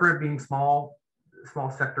 apart from it being small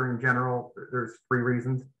sector in general, there's three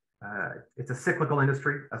reasons. It's a cyclical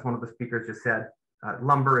industry, as one of the speakers just said.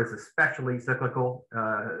 Lumber is especially cyclical.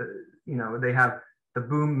 They have the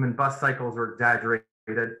boom and bust cycles are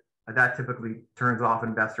exaggerated. That typically turns off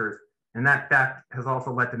investors. And that fact has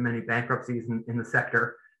also led to many bankruptcies in the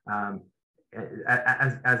sector.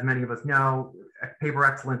 As many of us know, Paper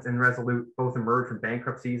Excellence and Resolut both emerged from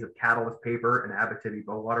bankruptcies of Catalyst Paper and Abitibi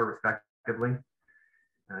Bowater, respectively.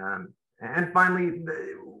 And finally,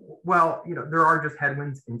 there are just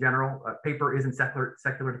headwinds in general. Paper is in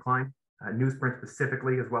secular decline, newsprint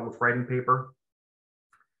specifically, as well as writing paper.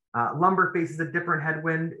 Lumber faces a different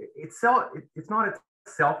headwind. It's not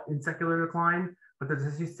itself in secular decline, but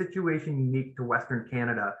there's a situation unique to Western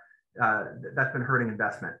Canada that's been hurting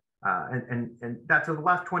investment. And that's over the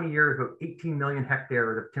last 20 years, about 18 million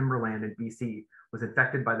hectares of timberland in BC was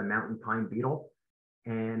infected by the mountain pine beetle.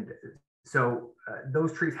 And so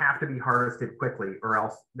those trees have to be harvested quickly or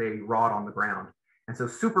else they rot on the ground. And so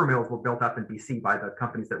super mills were built up in BC by the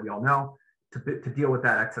companies that we all know to deal with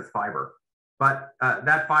that excess fiber. But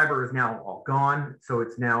that fiber is now all gone. So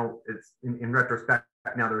it's in retrospect,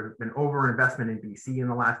 now there's been overinvestment in BC in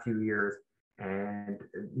the last few years. And,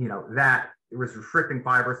 that it was restricting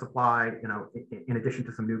fiber supply, in addition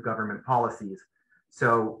to some new government policies.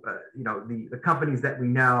 So, the companies that we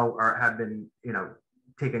know have been,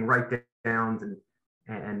 taking write-downs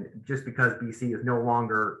and just because BC is no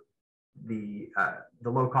longer the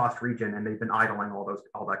low-cost region and they've been idling all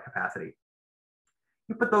that capacity.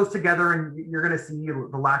 You put those together and you're going to see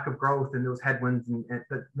the lack of growth and those headwinds and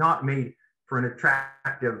that's not made for an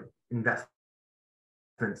attractive investment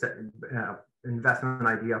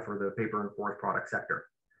idea for the paper and forest product sector.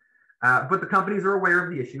 But the companies are aware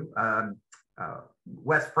of the issue.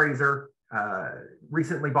 West Fraser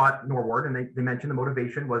recently bought Norwood, and they mentioned the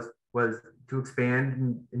motivation was to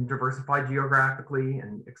expand and diversify geographically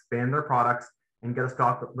and expand their products and get a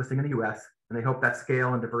stock listing in the US. And they hope that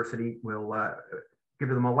scale and diversity will give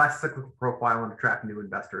them a less cyclical profile and attract new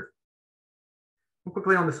investors. And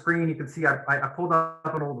quickly on the screen, you can see I pulled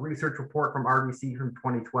up an old research report from RBC from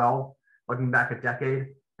 2012, looking back a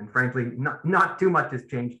decade. And frankly, not too much has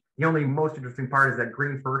changed. The only most interesting part is that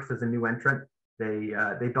Green First is a new entrant. They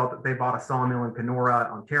bought a sawmill in Kenora,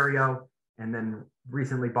 Ontario, and then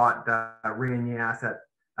recently bought Reid asset,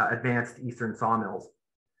 Advanced Eastern Sawmills.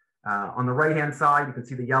 On the right-hand side, you can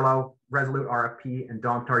see the yellow Resolut RFP and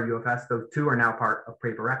Domtar UFS. Those two are now part of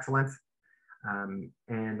Paper Excellence.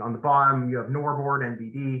 And on the bottom, you have Norwood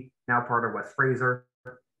NBD, now part of West Fraser,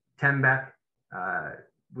 Tembec,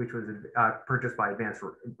 which was purchased by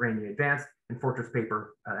Reid Advanced, and Fortress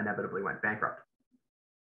Paper inevitably went bankrupt.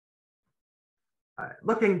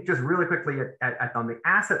 Looking just really quickly at on the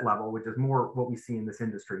asset level, which is more what we see in this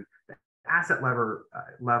industry, the asset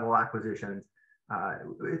level acquisitions,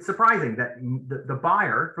 it's surprising that the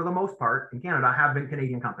buyer, for the most part, in Canada, have been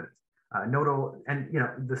Canadian companies. Notable, and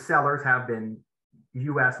the sellers have been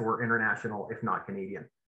U.S. or international, if not Canadian.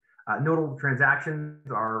 Notable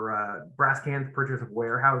transactions are Brascan's purchase of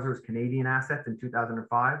Weyerhaeuser's Canadian assets in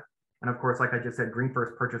 2005, and of course, like I just said, Green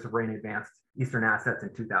First purchase of Reid Advanced Eastern assets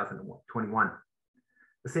in 2021.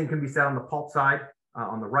 The same can be said on the pulp side.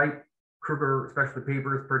 On the right, Kruger Specialty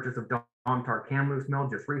Papers purchase of Domtar Kamloops Mill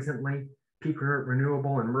just recently. Peak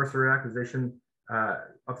Renewable and Mercer acquisition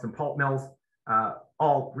of some pulp mills.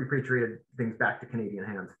 all repatriated things back to Canadian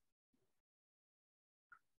hands.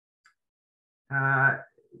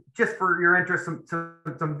 Just for your interest,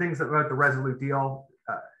 some things about the Resolut deal.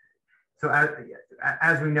 So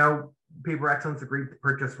as we know, Paper Excellence agreed to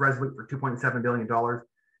purchase Resolut for $2.7 billion.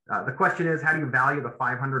 The question is, how do you value the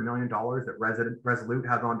 $500 million that Resolut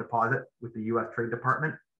has on deposit with the U.S. Trade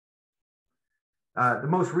Department? The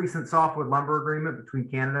most recent softwood lumber agreement between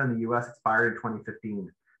Canada and the U.S. expired in 2015.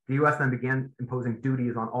 The U.S. then began imposing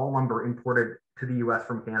duties on all lumber imported to the U.S.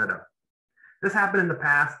 from Canada. This happened in the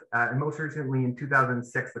past, and most recently in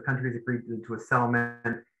 2006, the countries agreed to a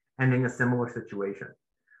settlement ending a similar situation.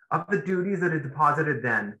 Of the duties that had deposited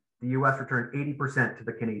then, the U.S. returned 80% to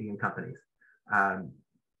the Canadian companies.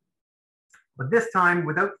 But this time,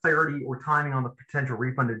 without clarity or timing on the potential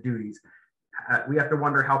refund of duties, we have to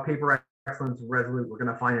wonder how Paper Excellence and Resolut were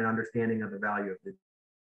going to find an understanding of the value of the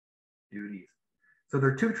duties. So there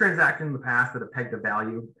are two transactions in the past that have pegged the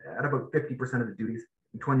value at about 50% of the duties.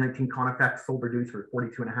 In 2019, Conifex sold their duties for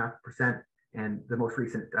 42.5%, and the most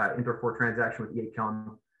recent Interfor transaction with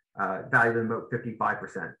EACOM valued them about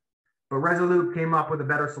 55%. But Resolut came up with a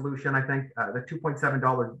better solution, I think. The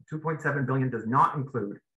 $2.7 billion does not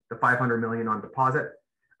include the $500 million on deposit.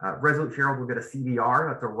 Resolut shareholders will get a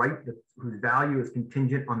CVR, that's a right whose value is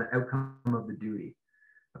contingent on the outcome of the duty.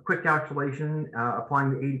 A quick calculation, applying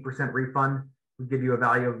the 80% refund would give you a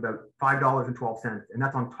value of about $5.12, and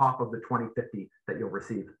that's on top of the $20.50 that you'll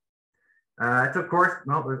receive. It's of course,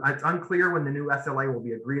 well, it's unclear when the new SLA will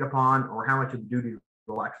be agreed upon or how much of the duties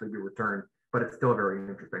will actually be returned, but it's still very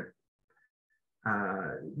interesting.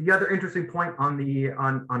 The other interesting point on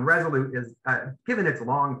Resolut is, given its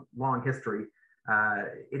long history,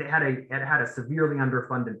 it had a severely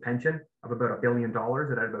underfunded pension of about $1 billion.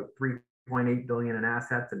 It had about $3.8 billion in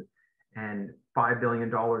assets and $5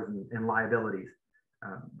 billion in liabilities.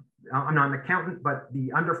 I'm not an accountant, but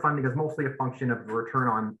the underfunding is mostly a function of the return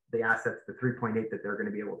on the assets, the 3.8 that they're going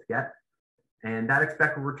to be able to get. And that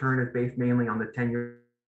expected return is based mainly on the 10-year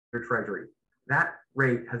treasury. That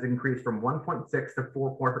rate has increased from 1.6 to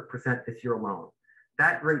 4% this year alone.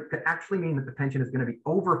 That rate could actually mean that the pension is going to be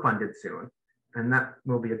overfunded soon. And that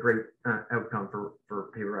will be a great outcome for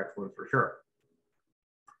Paper Excellence for sure.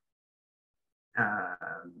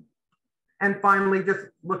 And finally, just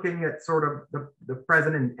looking at sort of the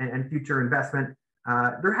present and future investment,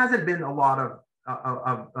 there hasn't been a lot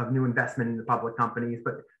of new investment in the public companies,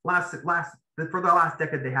 but for the last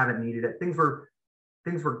decade, they haven't needed it. Things were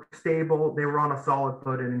stable, they were on a solid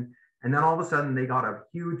footing, and then all of a sudden they got a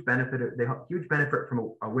huge benefit. They got huge benefit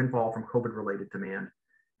from a windfall from COVID-related demand.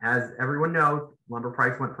 As everyone knows, lumber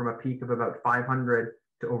price went from a peak of about 500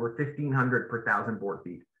 to over 1,500 per thousand board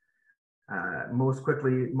feet. Most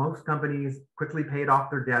companies quickly paid off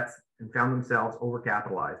their debts and found themselves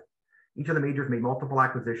overcapitalized. Each of the majors made multiple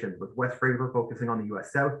acquisitions, with West Fraser focusing on the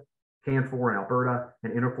US South, Canfor in Alberta,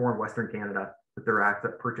 and Interfor in Western Canada with their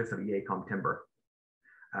asset purchase of EACOM timber.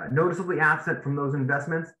 Noticeably absent from those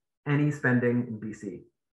investments, any spending in BC.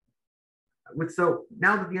 So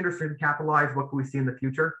now that the industry is capitalized, what can we see in the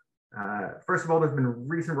future? First of all, there's been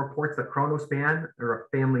recent reports that Kronospan, or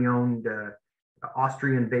a family-owned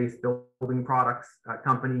Austrian-based building products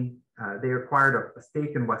company, they acquired a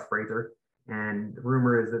stake in West Fraser, and the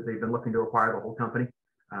rumor is that they've been looking to acquire the whole company.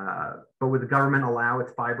 But would the government allow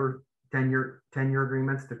its fiber 10-year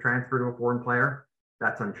agreements to transfer to a foreign player?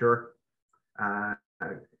 That's unsure.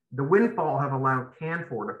 The windfall have allowed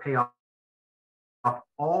Canfor to pay off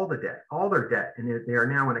all their debt, and they are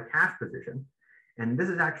now in a cash position. And this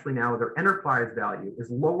is actually now their enterprise value is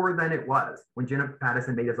lower than it was when Jim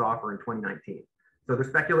Pattison made his offer in 2019. So the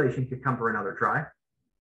speculation could come for another try.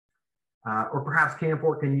 Or perhaps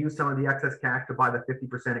Canfor can use some of the excess cash to buy the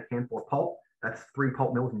 50% of Canfor Pulp. That's 3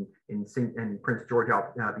 pulp mills in Prince George,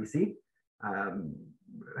 BC.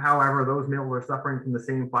 However, those mills are suffering from the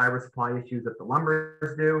same fiber supply issues that the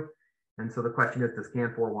lumbers do. And so the question is, does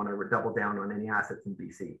Canfor want to double down on any assets in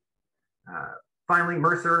BC? Finally,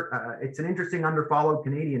 Mosher, it's an interesting underfollowed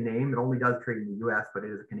Canadian name. It only does trade in the US, but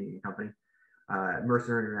it is a Canadian company,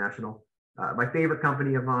 Mosher International. My favorite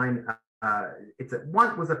company of mine,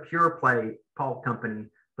 once was a pure play pulp company,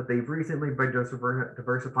 but they've recently been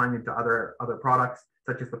diversifying into other products,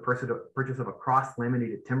 such as the purchase of a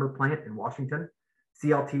cross-laminated timber plant in Washington,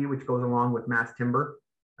 CLT, which goes along with mass timber,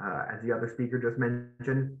 as the other speaker just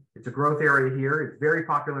mentioned. It's a growth area here. It's very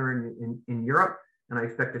popular in Europe, and I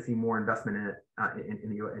expect to see more investment in it in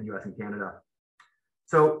the US and Canada.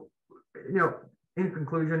 So, in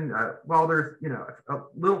conclusion, while there's a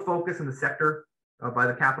little focus in the sector by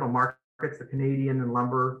the capital markets, the Canadian and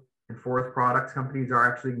lumber and forest products companies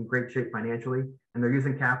are actually in great shape financially. and they're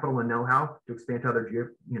using capital and know-how to expand to other,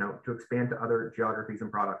 to expand to other geographies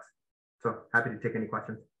and products. So happy to take any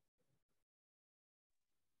questions.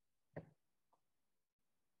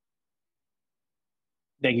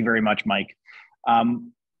 Thank you very much, Mike.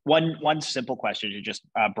 One simple question to just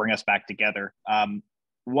bring us back together.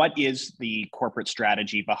 What is the corporate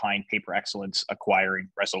strategy behind Paper Excellence acquiring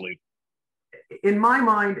Resolut? In my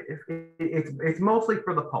mind, it's mostly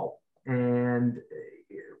for the pulp, and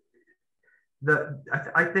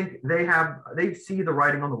I think they see the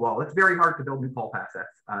writing on the wall. It's very hard to build new pulp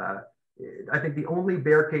assets. I think the only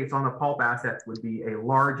bear case on the pulp assets would be a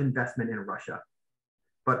large investment in Russia.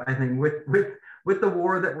 But I think with the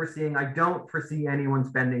war that we're seeing, I don't foresee anyone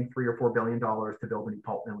spending $3 or $4 billion to build any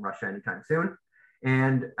pulp in Russia anytime soon.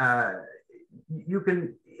 And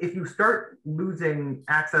if you start losing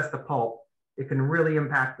access to pulp, it can really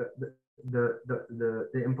impact the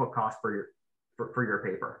input cost for your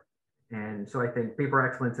paper. And so I think Paper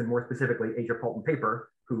Excellence, and more specifically Asia Pulp and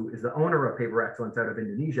Paper, who is the owner of Paper Excellence out of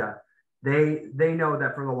Indonesia, they know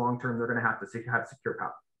that for the long term they're going to have secure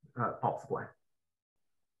pulp supply.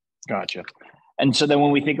 Gotcha. And so then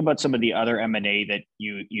when we think about some of the other M&A that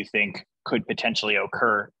you think could potentially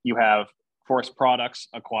occur, you have Forest Products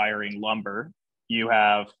acquiring lumber, you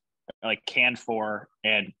have like Canfor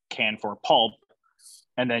and Canfor Pulp,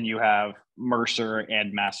 and then you have Mosher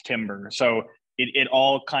and Mass Timber. So it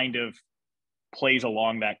all kind of plays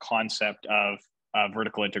along that concept of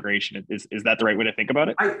vertical integration. Is that the right way to think about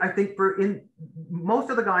it? I think most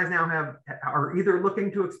of the guys now are either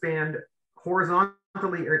looking to expand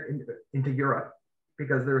horizontally into Europe,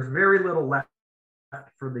 because there's very little left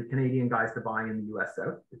for the Canadian guys to buy in the US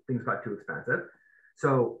South. Things got too expensive.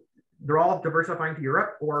 So they're all diversifying to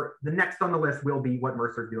Europe, or the next on the list will be what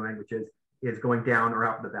Mercer's doing, which is going down or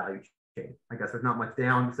up the value chain. I guess there's not much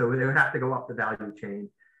down, so they would have to go up the value chain.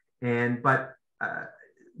 But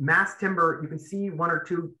mass timber, you can see one or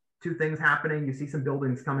two things happening. You see some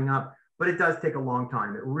buildings coming up, but it does take a long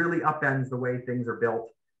time. It really upends the way things are built.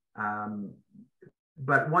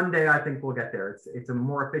 But one day I think we'll get there. It's a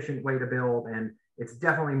more efficient way to build, and it's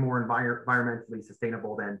definitely more environmentally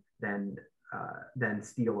sustainable than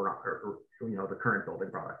steel or the current building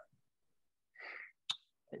product.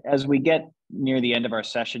 As we get near the end of our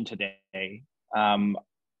session today,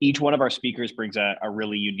 each one of our speakers brings a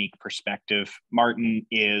really unique perspective. Martin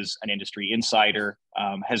is an industry insider,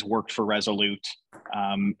 has worked for Resolut,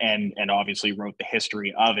 and obviously wrote the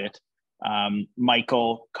history of it.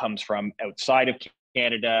 Michael comes from outside of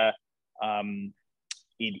Canada.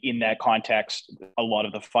 In that context, a lot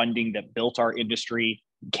of the funding that built our industry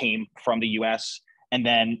came from the US. And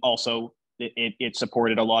then also it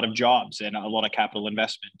supported a lot of jobs and a lot of capital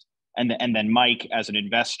investment. And then Mike, as an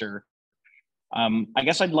investor, I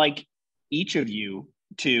guess I'd like each of you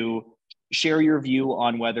to share your view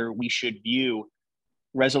on whether we should view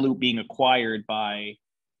Resolut being acquired by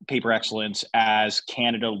Paper Excellence as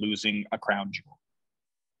Canada losing a crown jewel.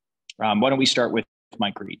 Why don't we start with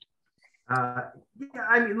Mike Reid? Yeah,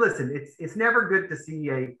 I mean, listen, it's never good to see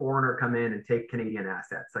a foreigner come in and take Canadian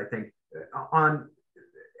assets. I think on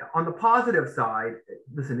the positive side,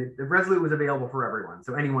 listen, the Resolut was available for everyone,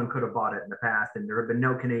 so anyone could have bought it in the past, and there have been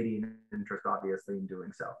no Canadian interest, obviously, in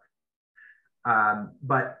doing so.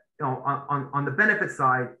 But on the benefit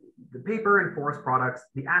side, the paper and forest products,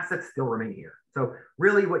 the assets still remain here. So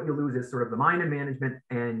really what you lose is sort of the mine and management,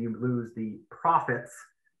 and you lose the profits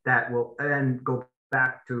that will then go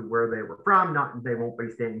back to where they were from. They won't be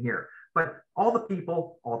staying here. But all the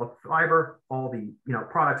people, all the fiber, all the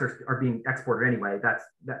products are being exported anyway.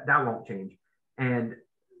 That won't change. And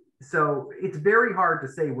so it's very hard to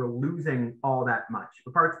say we're losing all that much.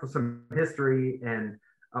 Apart from some history, and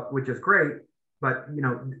which is great, but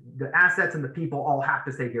the assets and the people all have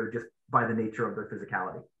to stay here just by the nature of their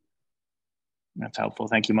physicality. That's helpful.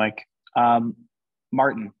 Thank you, Mike.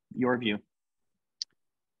 Martin, your view.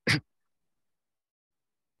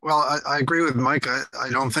 Well, I agree with Mike. I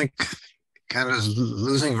don't think Canada's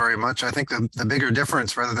losing very much. I think the bigger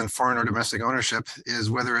difference, rather than foreign or domestic ownership, is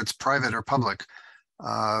whether it's private or public.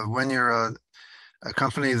 When you're a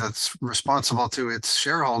company that's responsible to its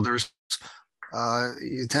shareholders,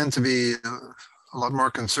 you tend to be a lot more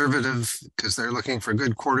conservative because they're looking for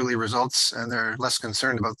good quarterly results and they're less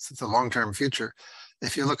concerned about the long-term future.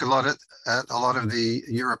 If you look at a lot of the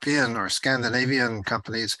European or Scandinavian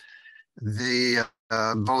companies,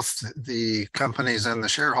 both the companies and the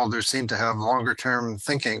shareholders seem to have longer term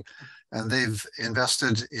thinking, and they've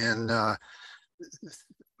invested in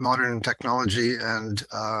modern technology and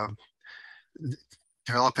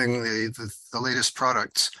developing the latest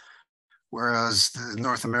products, whereas the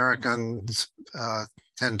North Americans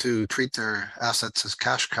tend to treat their assets as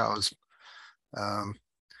cash cows.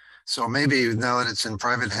 So maybe now that it's in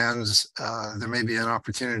private hands, there may be an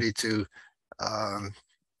opportunity to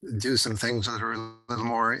do some things that are a little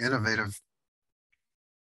more innovative.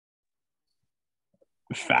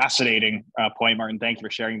 Fascinating point, Martin. Thank you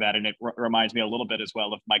for sharing that. And it reminds me a little bit as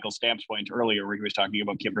well of Michael Stamm's point earlier, where he was talking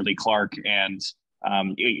about Kimberly-Clark and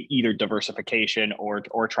either diversification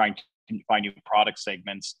or trying to find new product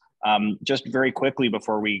segments. Just very quickly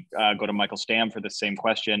before we go to Michael Stamm for the same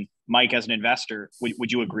question, Mike, as an investor,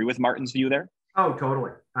 would you agree with Martin's view there? Oh,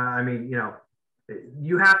 totally. I mean, you know,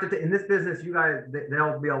 you have to, in this business, you guys,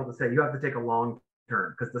 they'll be able to say you have to take a long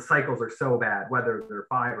term because the cycles are so bad, whether they're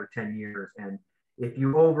 5 or 10 years. And if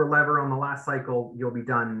you over lever on the last cycle, you'll be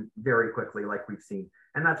done very quickly, like we've seen.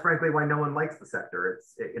 And that's frankly why no one likes the sector.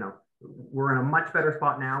 You know, we're in a much better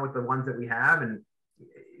spot now with the ones that we have. And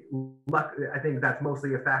I think that's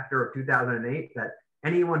mostly a factor of 2008, that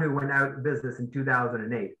anyone who went out of business in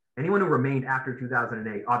 2008, anyone who remained after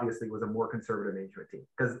 2008, obviously was a more conservative management team,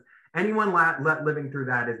 because anyone living through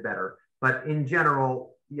that is better. But in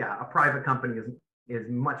general, yeah, a private company is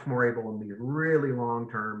much more able in these really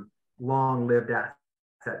long-term, long-lived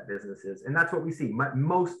asset businesses. And that's what we see.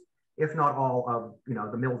 Most, if not all of, you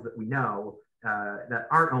know, the mills that we know that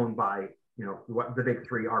aren't owned by, you know, what the big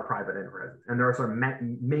three are private enterprises. And there are some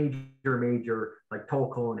major like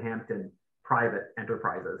Tolko and Hampton private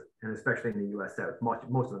enterprises, and especially in the US South,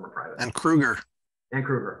 most of them are private. And Kruger,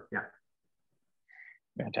 yeah.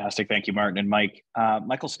 Fantastic. Thank you, Martin and Mike.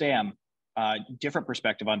 Michael Stamm, different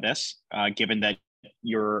perspective on this, given that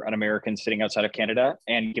you're an American sitting outside of Canada,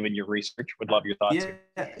 and given your research, would love your thoughts.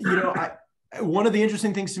 Yeah, you know, one of the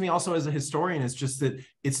interesting things to me also as a historian is just that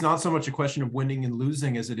it's not so much a question of winning and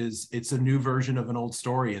losing as it's a new version of an old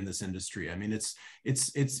story in this industry. I mean, it's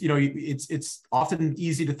you know, it's often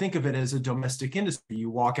easy to think of it as a domestic industry.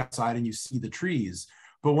 You walk outside and you see the trees.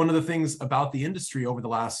 But one of the things about the industry over the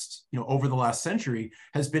last century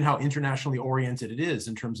has been how internationally oriented it is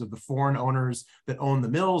in terms of the foreign owners that own the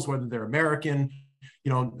mills, whether they're American.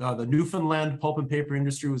 You know, the Newfoundland pulp and paper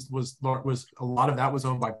industry was a lot of that was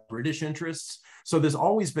owned by British interests. So there's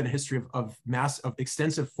always been a history of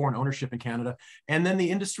extensive foreign ownership in Canada. And then the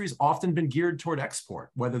industry's often been geared toward export,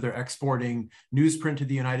 whether they're exporting newsprint to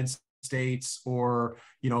the United States or,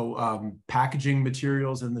 you know, packaging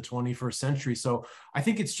materials in the 21st century. So I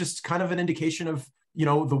think it's just kind of an indication of, you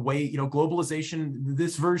know, the way, you know, globalization,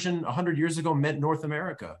 this version 100 years ago meant North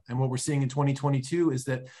America. And what we're seeing in 2022 is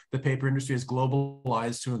that the paper industry has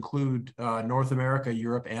globalized to include North America,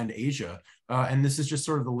 Europe, and Asia. And this is just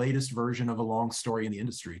sort of the latest version of a long story in the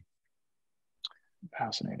industry.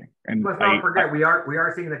 Fascinating. And let's not forget, we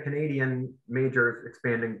are seeing the Canadian majors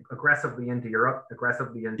expanding aggressively into Europe,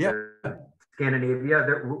 aggressively into Scandinavia.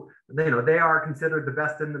 They are considered the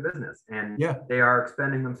best in the business, and they are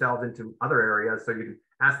expanding themselves into other areas. So you can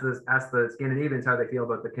ask the Scandinavians how they feel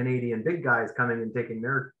about the Canadian big guys coming and taking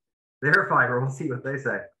their fiber. We'll see what they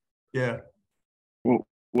say. Yeah. Well,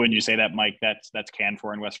 wouldn't you say that, Mike? That's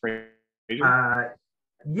Canfor and West Fraser?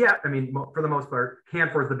 Yeah, I mean, for the most part,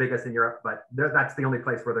 Canfor is the biggest in Europe, but that's the only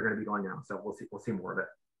place where they're going to be going now. So we'll see more of it.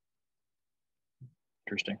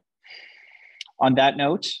 Interesting. On that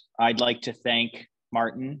note, I'd like to thank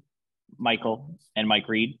Martin, Michael, and Mike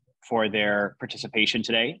Reid for their participation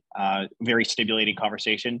today. Very stimulating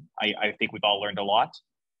conversation. I think we've all learned a lot.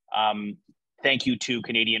 Thank you to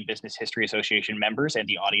Canadian Business History Association members and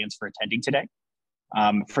the audience for attending today.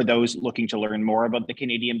 For those looking to learn more about the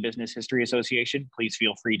Canadian Business History Association, please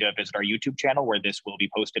feel free to visit our YouTube channel where this will be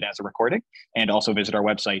posted as a recording, and also visit our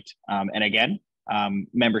website. And again,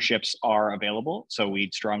 memberships are available. So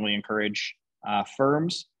we'd strongly encourage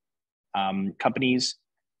firms, companies,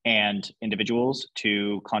 and individuals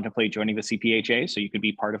to contemplate joining the CBHA so you could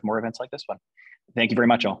be part of more events like this one. Thank you very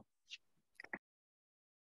much, all.